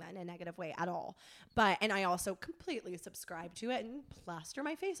not saying that in a negative way at all. And I also completely subscribe to it and plaster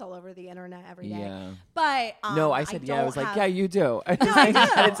my face all over the internet every day. Yeah. But No, I said yeah. I was like, yeah, you do. No, I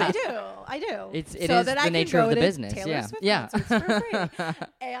do. I do. It so is that the I can nature of go the to business, Taylor yeah. Swift Yeah. concerts for free.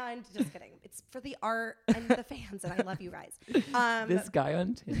 And just kidding. It's for the art and the fans, and I love you guys. This guy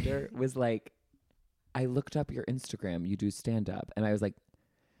on Tinder was like, I looked up your Instagram. You do stand up, and I was like,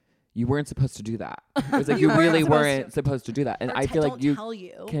 you weren't supposed to do that. It was like You you weren't really supposed weren't to. supposed to do that, and Or I feel like don't you tell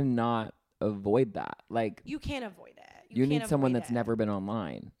you. cannot avoid that. Like You can't avoid it. you need can't someone avoid that's it. never been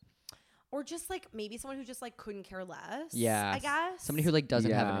online. Or just like maybe someone who just like couldn't care less. Yeah. I guess. Somebody who like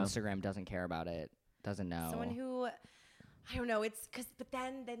doesn't have an Yeah. Instagram, doesn't care about it, doesn't know. Someone who, I don't know. It's because, but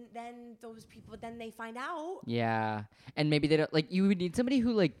then those people, then they find out. Yeah, and maybe they don't like. You would need somebody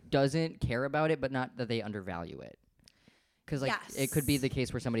who like doesn't care about it, but not that they undervalue it. Because like it could be Yes. the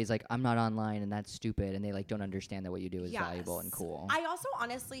case where somebody's like, I'm not online and that's stupid, and they like don't understand that what you do is Yes. valuable and cool. I also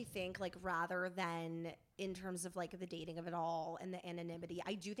honestly think like rather than in terms of like the dating of it all and the anonymity,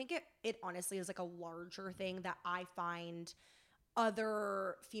 I do think it honestly is like a larger thing that I find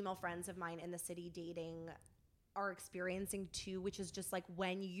other female friends of mine in the city dating are experiencing too, which is just like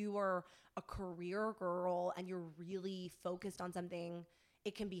when you are a career girl and you're really focused on something,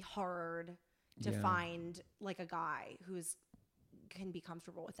 it can be hard to Yeah. find like a guy who's can be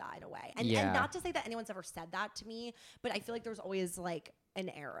comfortable with that in a way. And Yeah. not to say that anyone's ever said that to me, but I feel like there's always like an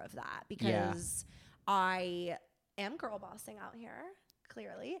air of that because I am girl bossing out here.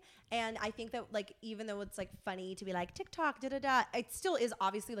 Clearly. And I think that like even though it's like funny to be like TikTok, it still is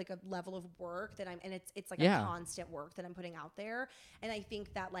obviously like a level of work that it's like Yeah. a constant work that I'm putting out there. And I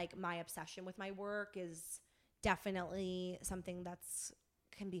think that like my obsession with my work is definitely something that's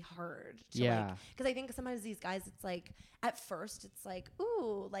can be hard to Yeah. because I think sometimes these guys it's like at first it's like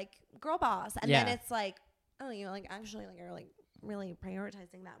ooh like girl boss and Yeah. then it's like oh you know like actually like you're like really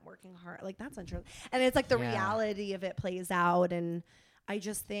prioritizing that and working hard like that's untrue and it's like the Yeah. reality of it plays out and I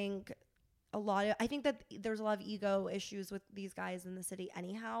just think I think that there's a lot of ego issues with these guys in the city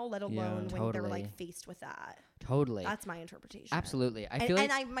anyhow, let alone when they're Totally. like faced with that. Totally. That's my interpretation. Absolutely. I And, feel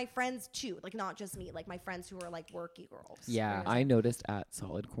like my friends too, like not just me, like my friends who are like worky girls. Yeah. Whereas, I noticed at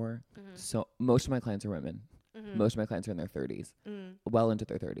Solid Core, so most of my clients are women. Most of my clients are in their 30s, well into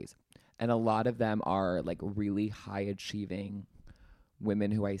their 30s. And a lot of them are like really high achieving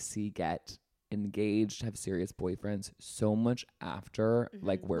women who I see get engaged, have serious boyfriends so much after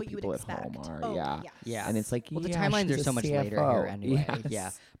like where what you would people at home expect. are. Oh, yeah. yes. Yeah. And it's like, well, the yeah, timelines she's are a so much later here CFO. anyway. Yes. Yeah.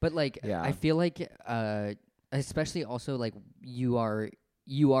 But like Yeah. I feel like especially also like you are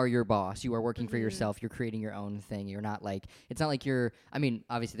your boss. You are working for yourself. You're creating your own thing. You're not like it's not like you're I mean,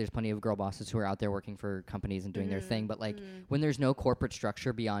 obviously there's plenty of girl bosses who are out there working for companies and doing their thing, but like when there's no corporate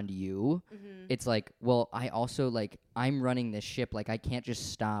structure beyond you, it's like, well, I also like I'm running this ship, like I can't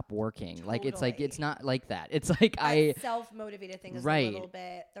just stop working. Like it's like it's not like that. It's like that self-motivated thing is right. a little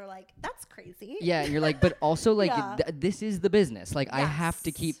bit. They're like, that's crazy. Yeah, and you're like, but also like Yeah. This is the business. Like I have to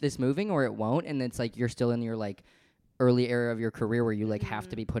Yes. keep this moving or it won't. And it's like you're still in your like early era of your career where you like have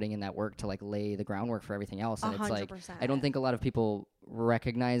to be putting in that work to like lay the groundwork for everything else. And 100%. It's like I don't think a lot of people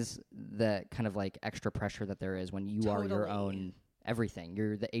recognize the kind of like extra pressure that there is when you are your own everything.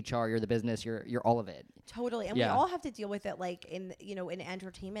 You're the HR, you're the business, you're all of it. Totally. And we all have to deal with it like in in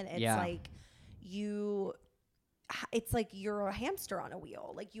entertainment. It's like it's like you're a hamster on a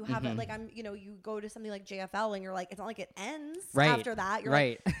wheel. Like you have it like you go to something like JFL and you're like, it's not like it ends after that. You're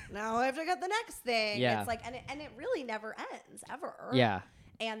like, now I have to get the next thing. Yeah. It's like and it really never ends ever. Yeah.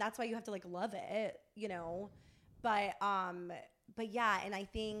 And that's why you have to like love it, But yeah, and I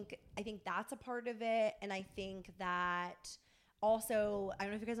think that's a part of it. And I think that also, I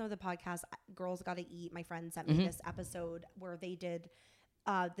don't know if you guys know the podcast Girls Gotta Eat. My friend sent me this episode where they did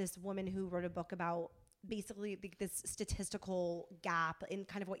this woman who wrote a book about basically this statistical gap in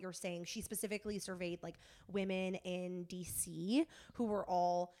kind of what you're saying. She specifically surveyed like women in DC who were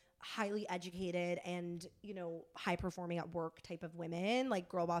all highly educated and high performing at work type of women, like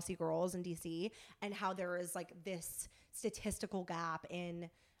girl bossy girls in DC, and how there is like this statistical gap in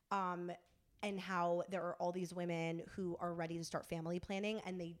and how there are all these women who are ready to start family planning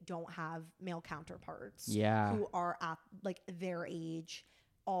and they don't have male counterparts who are at like their age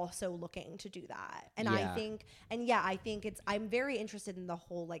also looking to do that. And I think I'm very interested in the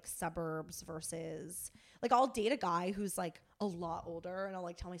whole like suburbs versus like I'll date a guy who's like a lot older and I'll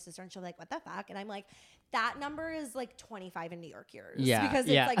like tell my sister and she'll be like, what the fuck? And I'm like, that number is like 25 in New York years. Yeah. Because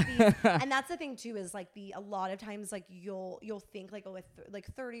it's like these, and that's the thing too, is like a lot of times like you'll think like, with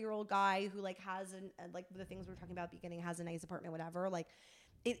like 30-year-old guy who like has like the things we were talking about at the beginning, has a nice apartment, whatever, like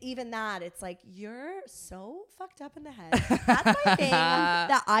it's like, you're so fucked up in the head. That's my thing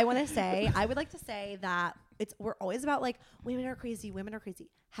that I want to say. I would like to say that we're always about like, women are crazy.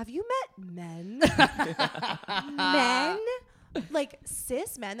 Have you met men? Men? Like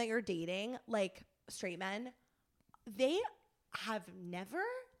cis men that you're dating, like straight men, they have never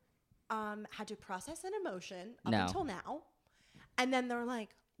had to process an emotion up until now. And then they're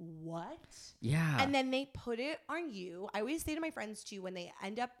like, what? Yeah. And then they put it on you. I always say to my friends too, when they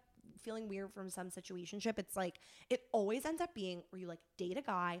end up feeling weird from some situationship, it's like, it always ends up being where you like date a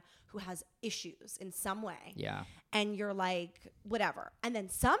guy who has issues in some way. Yeah. And you're like, whatever. And then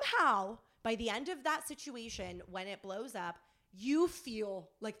somehow by the end of that situation, when it blows up, you feel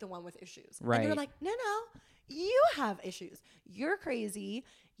like the one with issues. Right. And you're like, no, you have issues. You're crazy.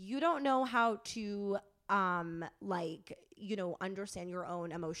 You don't know how to understand your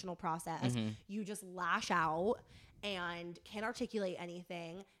own emotional process. You just lash out and can't articulate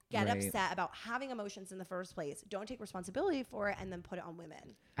anything, get upset about having emotions in the first place, don't take responsibility for it, and then put it on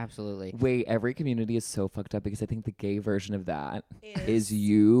women. Absolutely. Wait, every community is so fucked up because I think the gay version of that is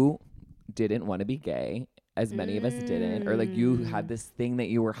you didn't want to be gay. As many of us didn't, or like you had this thing that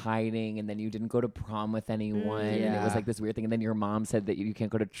you were hiding and then you didn't go to prom with anyone and it was like this weird thing, and then your mom said that you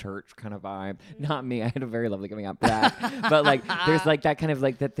can't go to church kind of vibe. Not me, I had a very lovely coming out, but like there's like that kind of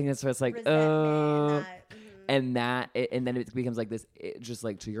like that thing that's just like and then it becomes like this, just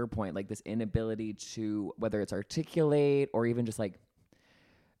like to your point, like this inability to, whether it's articulate or even just like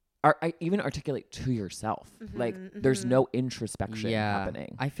even articulate to yourself. Like there's no introspection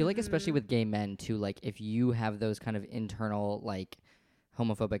happening. I feel like especially with gay men too, like if you have those kind of internal like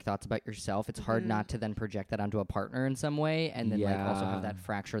homophobic thoughts about yourself, it's hard not to then project that onto a partner in some way, and then like also have that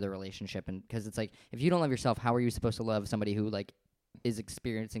fracture the relationship. And because it's like, if you don't love yourself, how are you supposed to love somebody who like is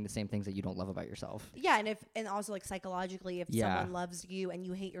experiencing the same things that you don't love about yourself? Yeah, and also like psychologically, if someone loves you and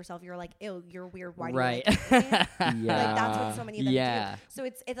you hate yourself, you're like, ew, you're weird. Why do you like me? Like that's what so many of them do. So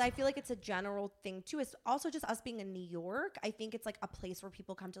it's I feel like it's a general thing too. It's also just us being in New York. I think it's like a place where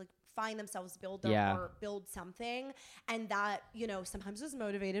people come to like find themselves, build their art, build something, and that sometimes is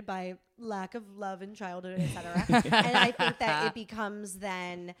motivated by lack of love in childhood, etc. And I think that it becomes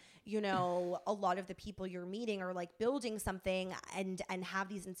then a lot of the people you're meeting are like building something and have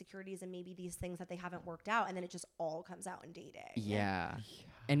these insecurities and maybe these things that they haven't worked out, and then it just all comes out in dating. Yeah.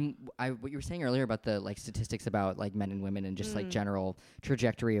 And what you were saying earlier about the like statistics about like men and women and just like general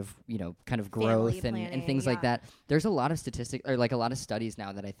trajectory of kind of growth and things like that. There's a lot of statistics, or like a lot of studies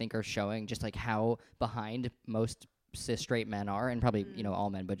now that I think are showing just like how behind most cis straight men are, and probably all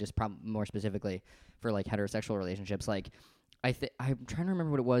men, but just more specifically for like heterosexual relationships. Like I'm trying to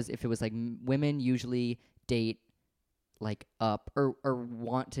remember what it was. If it was like women usually date like up or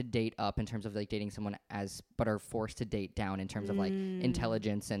want to date up in terms of like dating someone but are forced to date down in terms of like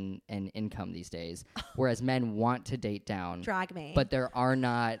intelligence and income these days. Whereas men want to date down. Drag me. But there are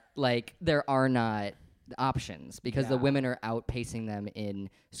not options because the women are outpacing them in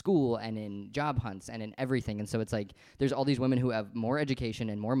school and in job hunts and in everything. And so it's like there's all these women who have more education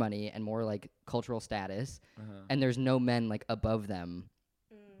and more money and more like cultural status, and there's no men like above them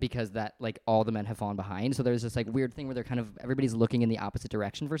because that like all the men have fallen behind. So there's this like weird thing where they're kind of everybody's looking in the opposite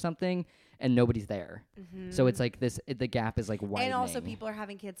direction for something and nobody's there. So it's like the gap is like widening. And also people are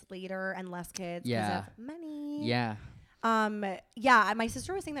having kids later and less kids because of money. Yeah. My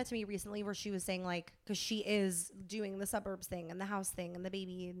sister was saying that to me recently where she was saying like, cause she is doing the suburbs thing and the house thing and the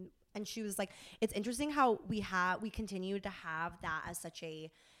baby. And she was like, it's interesting how we continue to have that as such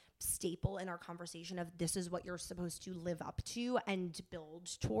a staple in our conversation of this is what you're supposed to live up to and build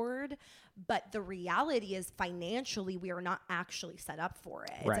toward. But the reality is financially, we are not actually set up for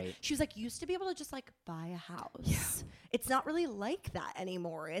it. Right. Like, she was like, you used to be able to just like buy a house. Yeah. It's not really like that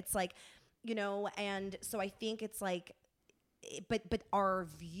anymore. It's like, and so I think it's like, but our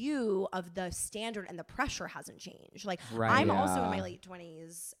view of the standard and the pressure hasn't changed. Like I'm also in my late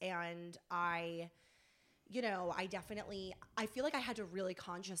 20s and I feel like I had to really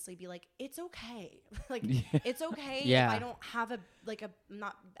consciously be like, it's okay. Like it's okay if I don't have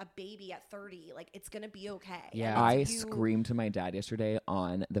not a baby at 30. Like it's going to be okay. Yeah. I screamed to my dad yesterday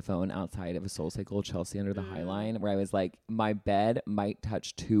on the phone outside of a Soul Cycle Chelsea under the High Line where I was like, my bed might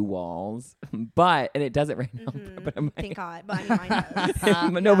touch 2 walls, and it doesn't right now. But thank God. But I mean,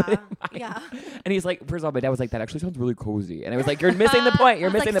 mine does. Yeah. And he's like, first of all, my dad was like, that actually sounds really cozy. And I was like, you're missing the point.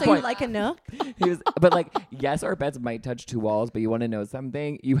 You're missing the point. You like a nook? He was, but like, yes, our beds might touch 2 walls, but you want to know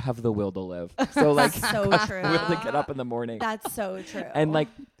something? You have the will to live. So like, so true. Will to get up in the morning. That's so true. And like,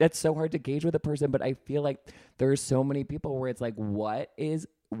 that's so hard to gauge with a person. But I feel like there's so many people where it's like, what is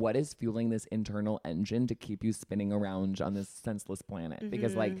fueling this internal engine to keep you spinning around on this senseless planet?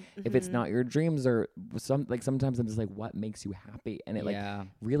 Because like, if it's not your dreams or sometimes I'm just like, what makes you happy? And it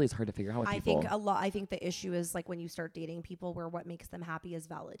really is hard to figure out with people. I think the issue is like when you start dating people where what makes them happy is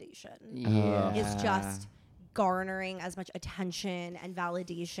validation. Yeah. It's just garnering as much attention and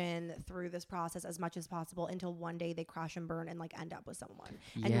validation through this process as much as possible until one day they crash and burn and like end up with someone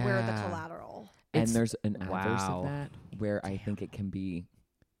and we're the collateral. And there's an adverse of that where I think it can be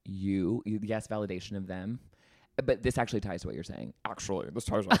yes, validation of them. But this actually ties to what you're saying. Actually, this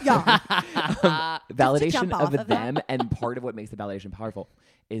ties to validation of them, and part of what makes the validation powerful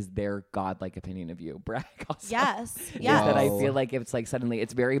is their godlike opinion of you. Brag also. Yes. That I feel like it's like suddenly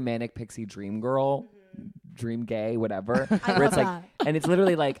it's very manic pixie dream girl, dream gay, whatever. Where it's like, and it's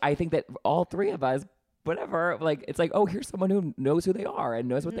literally like I think that all 3 of us, whatever, like it's like, oh, here's someone who knows who they are and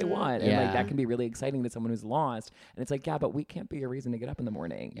knows what they want, and like that can be really exciting to someone who's lost. And it's like, yeah, but we can't be a reason to get up in the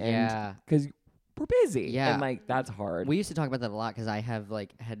morning, and because we're busy, and like that's hard. We used to talk about that a lot because I have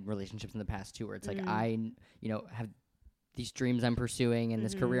like had relationships in the past too, where it's like I have these dreams I'm pursuing and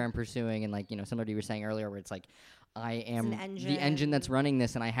this career I'm pursuing, and like similar to you were saying earlier, where it's like I am the engine that's running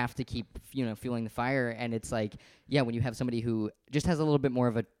this, and I have to keep fueling the fire. And it's like, when you have somebody who just has a little bit more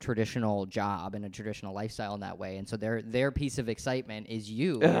of a traditional job and a traditional lifestyle in that way, and so their piece of excitement is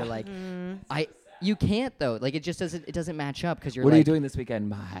you. You're like, you can't though. Like it just doesn't match up because you're. What are you doing this weekend,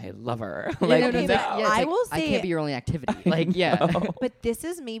 my lover? Like, no. I will say I can't be your only activity. Like But this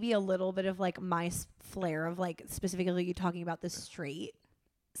is maybe a little bit of like my flair of like specifically talking about the straight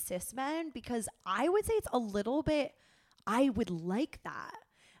cis men, because I would say it's a little bit, I would like that.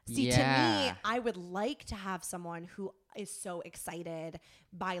 See, to me, I would like to have someone who is so excited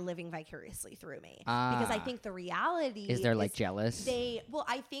by living vicariously through me, because I think the reality is they're like jealous.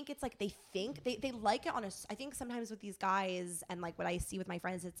 I think it's like they like it I think sometimes with these guys and like what I see with my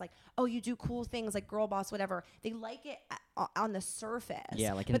friends, it's like, oh, you do cool things like girl boss, whatever. They like it on the surface.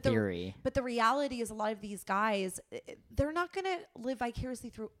 Yeah, like in theory. But the reality is a lot of these guys, they're not going to live vicariously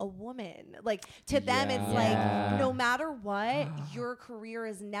through a woman. Like to them, it's like no matter what, your career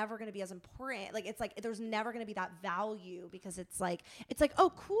is never going to be as important. Like it's like there's never going to be that value, because it's like,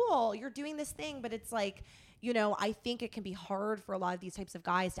 oh, cool, you're doing this thing. But it's like, I think it can be hard for a lot of these types of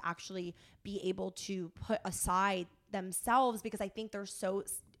guys to actually be able to put aside themselves, because I think they're so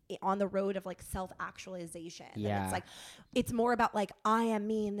on the road of like self-actualization. And it's like, it's more about like, I am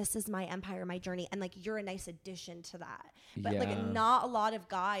me and this is my empire, my journey. And like, you're a nice addition to that. But like not a lot of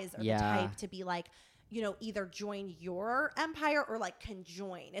guys are the type to be like, either join your empire or like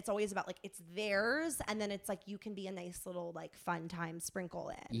conjoin. It's always about like, it's theirs. And then it's like, you can be a nice little like fun time sprinkle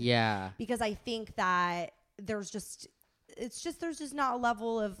in. Yeah. Because I think that there's just not a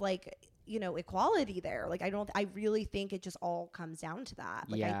level of like, equality there. Like I really think it just all comes down to that.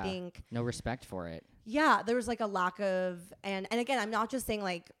 Like I think no respect for it. Yeah, there's like a lack of, and again, I'm not just saying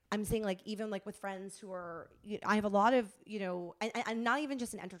like, I'm saying like even like with friends who are, I have a lot of, and not even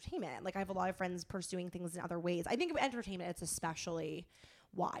just in entertainment. Like I have a lot of friends pursuing things in other ways. I think of entertainment, it's especially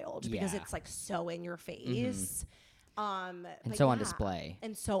wild because it's like so in your face. And so on display.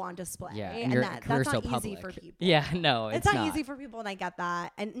 And so on display. Yeah, and that's not easy for people. Yeah, no, it's not easy for people, and I get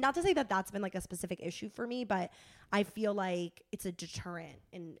that. And not to say that that's been like a specific issue for me, but I feel like it's a deterrent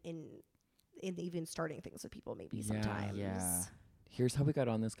in even starting things with people maybe sometimes. Yeah. Here's how we got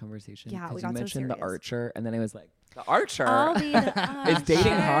on this conversation. Yeah, we you got mentioned so the Archer, and then I was like, the Archer is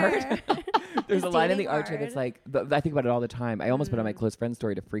dating hard. There's Is a line in the dating Archer hard. that's like, I think about it all the time. I almost put on my close friend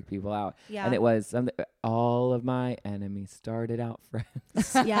story to freak people out. Yeah. And it was, all of my enemies started out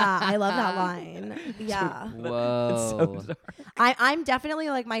friends. Yeah, I love that line. Yeah. Whoa. So dark. I'm definitely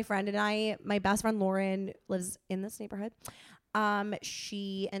like my friend and I, my best friend Lauren lives in this neighborhood.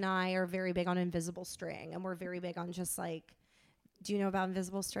 She and I are very big on invisible string, and we're very big on just like, do you know about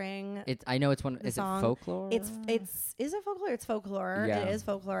invisible string? I know it's one. Is it folklore? Is it folklore? It's folklore. Yeah. It is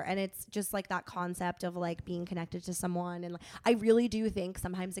folklore, and it's just like that concept of like being connected to someone. And like, I really do think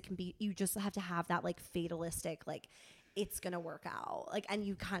sometimes it can be. You just have to have that like fatalistic like. It's gonna work out, like, and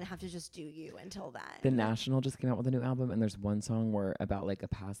you kind of have to just do you until then. The National just came out with a new album, and there's one song where about like a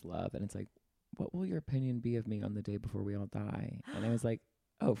past love, and it's like, what will your opinion be of me on the day before we all die? And I was like,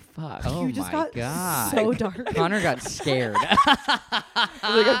 oh fuck. Oh you just my got God. so dark. Connor got scared.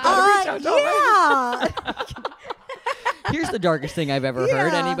 Yeah. Here's the darkest thing I've ever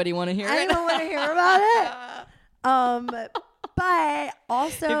heard. Anybody want to hear it? Anyone want to hear about it? But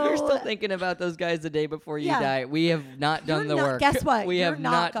also, if you're still thinking about those guys the day before you die, we have not done the work. Guess what? We You're have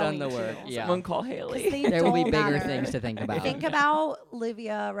not done going the to. work. Yeah. Someone call Haley. There will be don't bigger matter. things to think about. Think about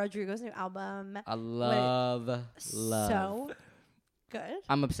Olivia Rodrigo's new album. I love. So good.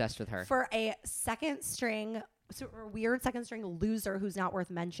 I'm obsessed with her. For a weird second string loser who's not worth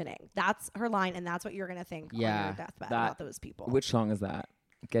mentioning. That's her line, and that's what you're gonna think on your deathbed about those people. Which song is that?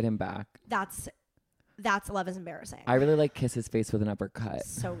 Get Him Back. That's Love is Embarrassing. I really like Kiss His Face with an Uppercut.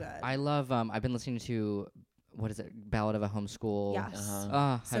 So good. I love. I've been listening to. What is it? Ballad of a Homeschool.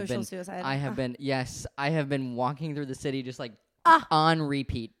 Yes. Social Suicide. I have been. Yes, I have been walking through the city just like on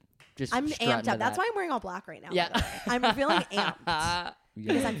repeat. Just I'm strutting amped to up. That's that. why I'm wearing all black right now. Yeah. I'm feeling amped.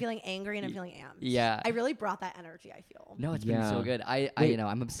 Yeah. Because I'm feeling angry and I'm feeling amped. Yeah. I really brought that energy, I feel. No, it's been so good.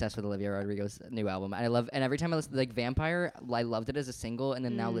 I'm obsessed with Olivia Rodrigo's new album. And every time I listen to like Vampire, I loved it as a single, and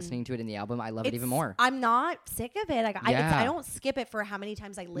then now listening to it in the album, I love it even more. I'm not sick of it. I don't skip it for how many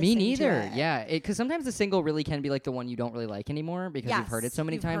times I listen to it. Me neither. Yeah. Because sometimes the single really can be like the one you don't really like anymore because you've heard it so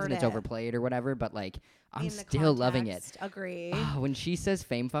many times and it's overplayed or whatever. But like, I'm still loving it. Agree. When she says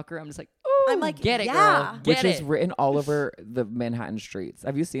fame fucker, I'm just like, I'm like, get it, yeah. girl. Get Which it. is written all over the Manhattan streets.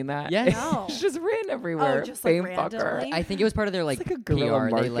 Have you seen that? Yeah. No. It's just written everywhere. Just like Fame randomly? fucker. I think it was part of their like, It's like a guerrilla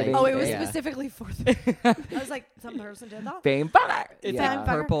PR. They marketing. Oh, it was yeah. specifically for the I was like, some person did that. Fame fucker. It's Yeah. like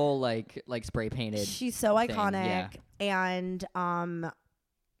purple, like spray painted. She's so thing, iconic. And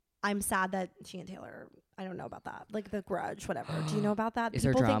I'm sad that she and Taylor, I don't know about that. Like The Grudge, whatever. Do you know about that? Is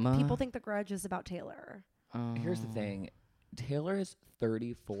there drama? People think The Grudge is about Taylor. Here's the thing. Taylor is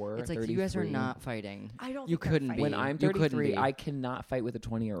 34, It's like 33. you guys are not fighting. I don't You think they're couldn't fighting. be. When I'm You couldn't 33, be. I cannot fight with a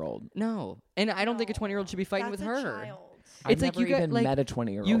 20-year-old. No, and I don't think a 20-year-old should be fighting with That's a her. child. It's I've like never you got even like met a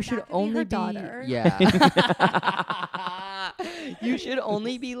 20-year-old. you should That could be only her be daughter. yeah. You should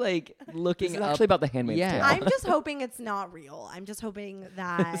only be like This looking is up. actually about the Handmaid's Yeah. Tale. I'm just hoping it's not real. I'm just hoping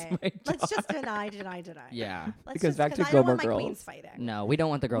that my let's just deny. Yeah. Let's Because just, back to I don't want Gilmore my queens Girls. fighting. No, we don't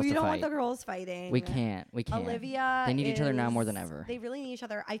want the girls we to don't fight. want the girls fighting. We can't. We can't. Olivia. They need each other now more than ever. They really need each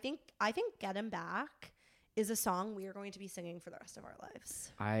other. I think Get 'Em Back is a song we are going to be singing for the rest of our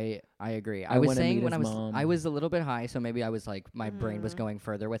lives. I agree. I I was wanna saying meet when his I was mom. I was a little bit high, so maybe I was like my brain was going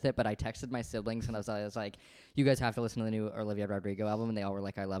further with it. But I texted my siblings and I was like, "You guys have to listen to the new Olivia Rodrigo album," and they all were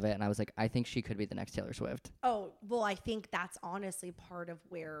like, "I love it." And I was like, "I think she could be the next Taylor Swift." Oh, well, I think that's honestly part of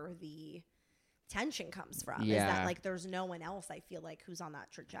where the tension comes from. Is Yeah. that like there's no one else I feel like who's on that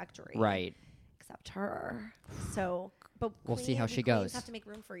trajectory. Right. Except her. So, but We'll see how she queens goes. have to make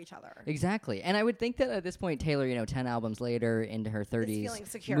room for each other. Exactly. And I would think that at this point, Taylor, 10 albums later into her 30s, feeling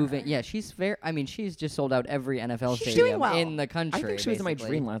secure. moving. Yeah, she's she's just sold out every NFL She's stadium doing well. in the country. I think she was in my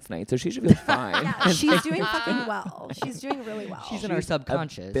basically. dream last night, so she should feel fine. Yeah, she's doing fucking well. She's doing really well. She's in our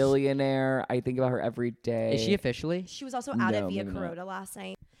subconscious. Billionaire. I think about her every day. Is she officially? She was also out at No, Via maybe not. Carota last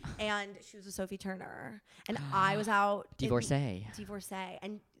night, and she was with Sophie Turner, and I was out Divorcee. divorcee,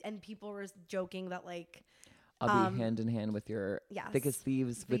 and people were joking that like I'll be hand in hand with your Yes. thickest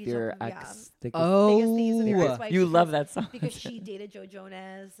thieves with These your are- yeah. ex. Thickest Biggest Thieves with your Oh, ex-wife you love because- that song. because she dated Joe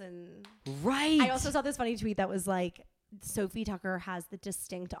Jonas, and right. I also saw this funny tweet that was like, Sophie Tucker has the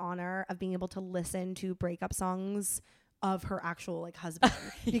distinct honor of being able to listen to breakup songs of her actual like husband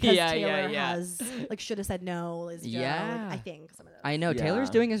because Yeah, Taylor yeah. has like should have said no, Liz Joe. Yeah. Like, I think some of those. I know Yeah. Taylor's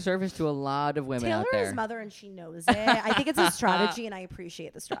doing a service to a lot of women Taylor out there. is mother and she knows it. I think it's a strategy and I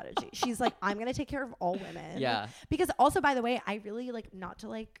appreciate the strategy. She's like, I'm gonna take care of all women. Yeah. Because also, by the way, I really like not to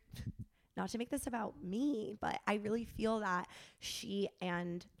make this about me, but I really feel that she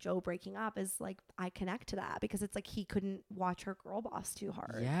and Joe breaking up is like, I connect to that because it's like he couldn't watch her girl boss too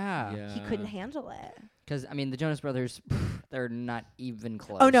hard. Yeah. He couldn't handle it. Because I mean, the Jonas Brothers, they're not even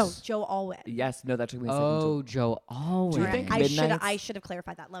close. Oh no, Joe Alwyn. Yes, no, that took me a second. Oh, Joe Alwyn. Do you Correct. think I should have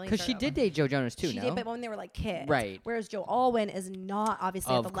clarified that. Let me. Because she start did over. date Joe Jonas too, She no? did, but when they were like kids. Right. Whereas Joe Alwyn is not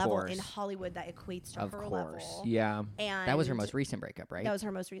obviously Of at the level course. in Hollywood that equates to Of her course. level. Yeah. And That was her most recent breakup, right? That was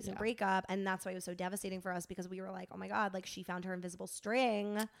her most recent Yeah. breakup, and that's why it was so devastating for us because we were like, oh my god, like she found her invisible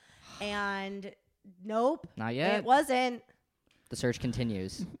string, and nope, Not yet. it wasn't. The search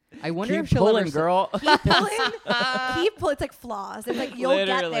continues. I wonder Keep if she'll pulling, ever girl. Keep pulling. It's like floss. It's like you'll get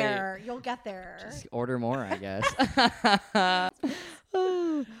Literally. there. You'll get there. Just order more, I guess.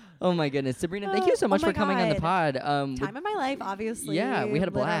 Oh my goodness, Sabrina! Thank you so Oh much my for coming on the pod. Time of my life, obviously. Yeah, we had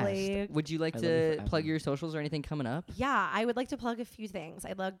a blast. literally. Would you like I love you to forever. plug your socials or anything coming up? Yeah, I would like to plug a few things.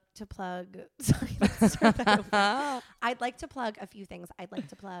 I'd like to plug. Sorry, let's start that over. I'd like to plug a few things. I'd like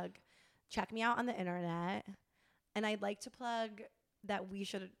to plug. Check me out on the internet, and I'd like to plug that we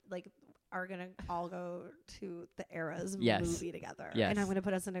should are gonna all go to the Eras Yes. movie together. Yes. And I'm gonna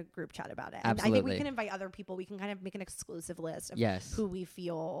put us in a group chat about it. And I think Absolutely. we can invite other people. We can kind of make an exclusive list of Yes. who we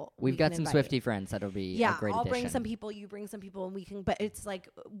feel We've we got can some invite. Swifty friends that'll be Yeah, a great I'll addition. bring some people. You bring some people, and we can. But it's like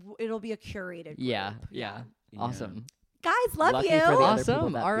it'll be a curated. Yeah, group. yeah. Yeah. Awesome. Guys, love Lucky you. for the other Awesome. people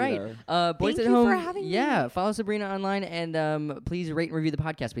that All right. theater. Boys Thank at you home. for having yeah. me. Follow Sabrina online and please rate and review the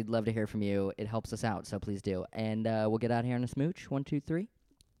podcast. We'd love to hear from you. It helps us out, so please do. And we'll get out of here on a smooch. 1, 2, 3.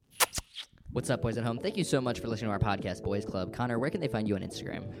 What's up, boys at home? Thank you so much for listening to our podcast, Boys Club. Connor, where can they find you on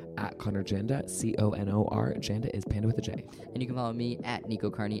Instagram? At Connor Janda, CONOR. Janda is Panda with a J. And you can follow me at Nico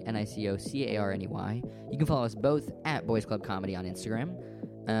Carney, NICOCARNEY. You can follow us both at Boys Club Comedy on Instagram.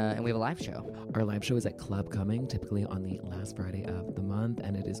 And we have a live show. Our live show is at Club Coming, typically on the last Friday of the month,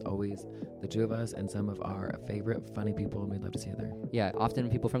 and it is always the two of us and some of our favorite funny people, and we'd love to see you there. Yeah, often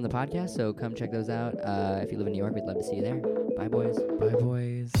people from the podcast, so come check those out. If you live in New York, we'd love to see you there. Bye, boys. Bye,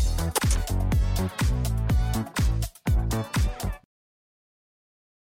 boys.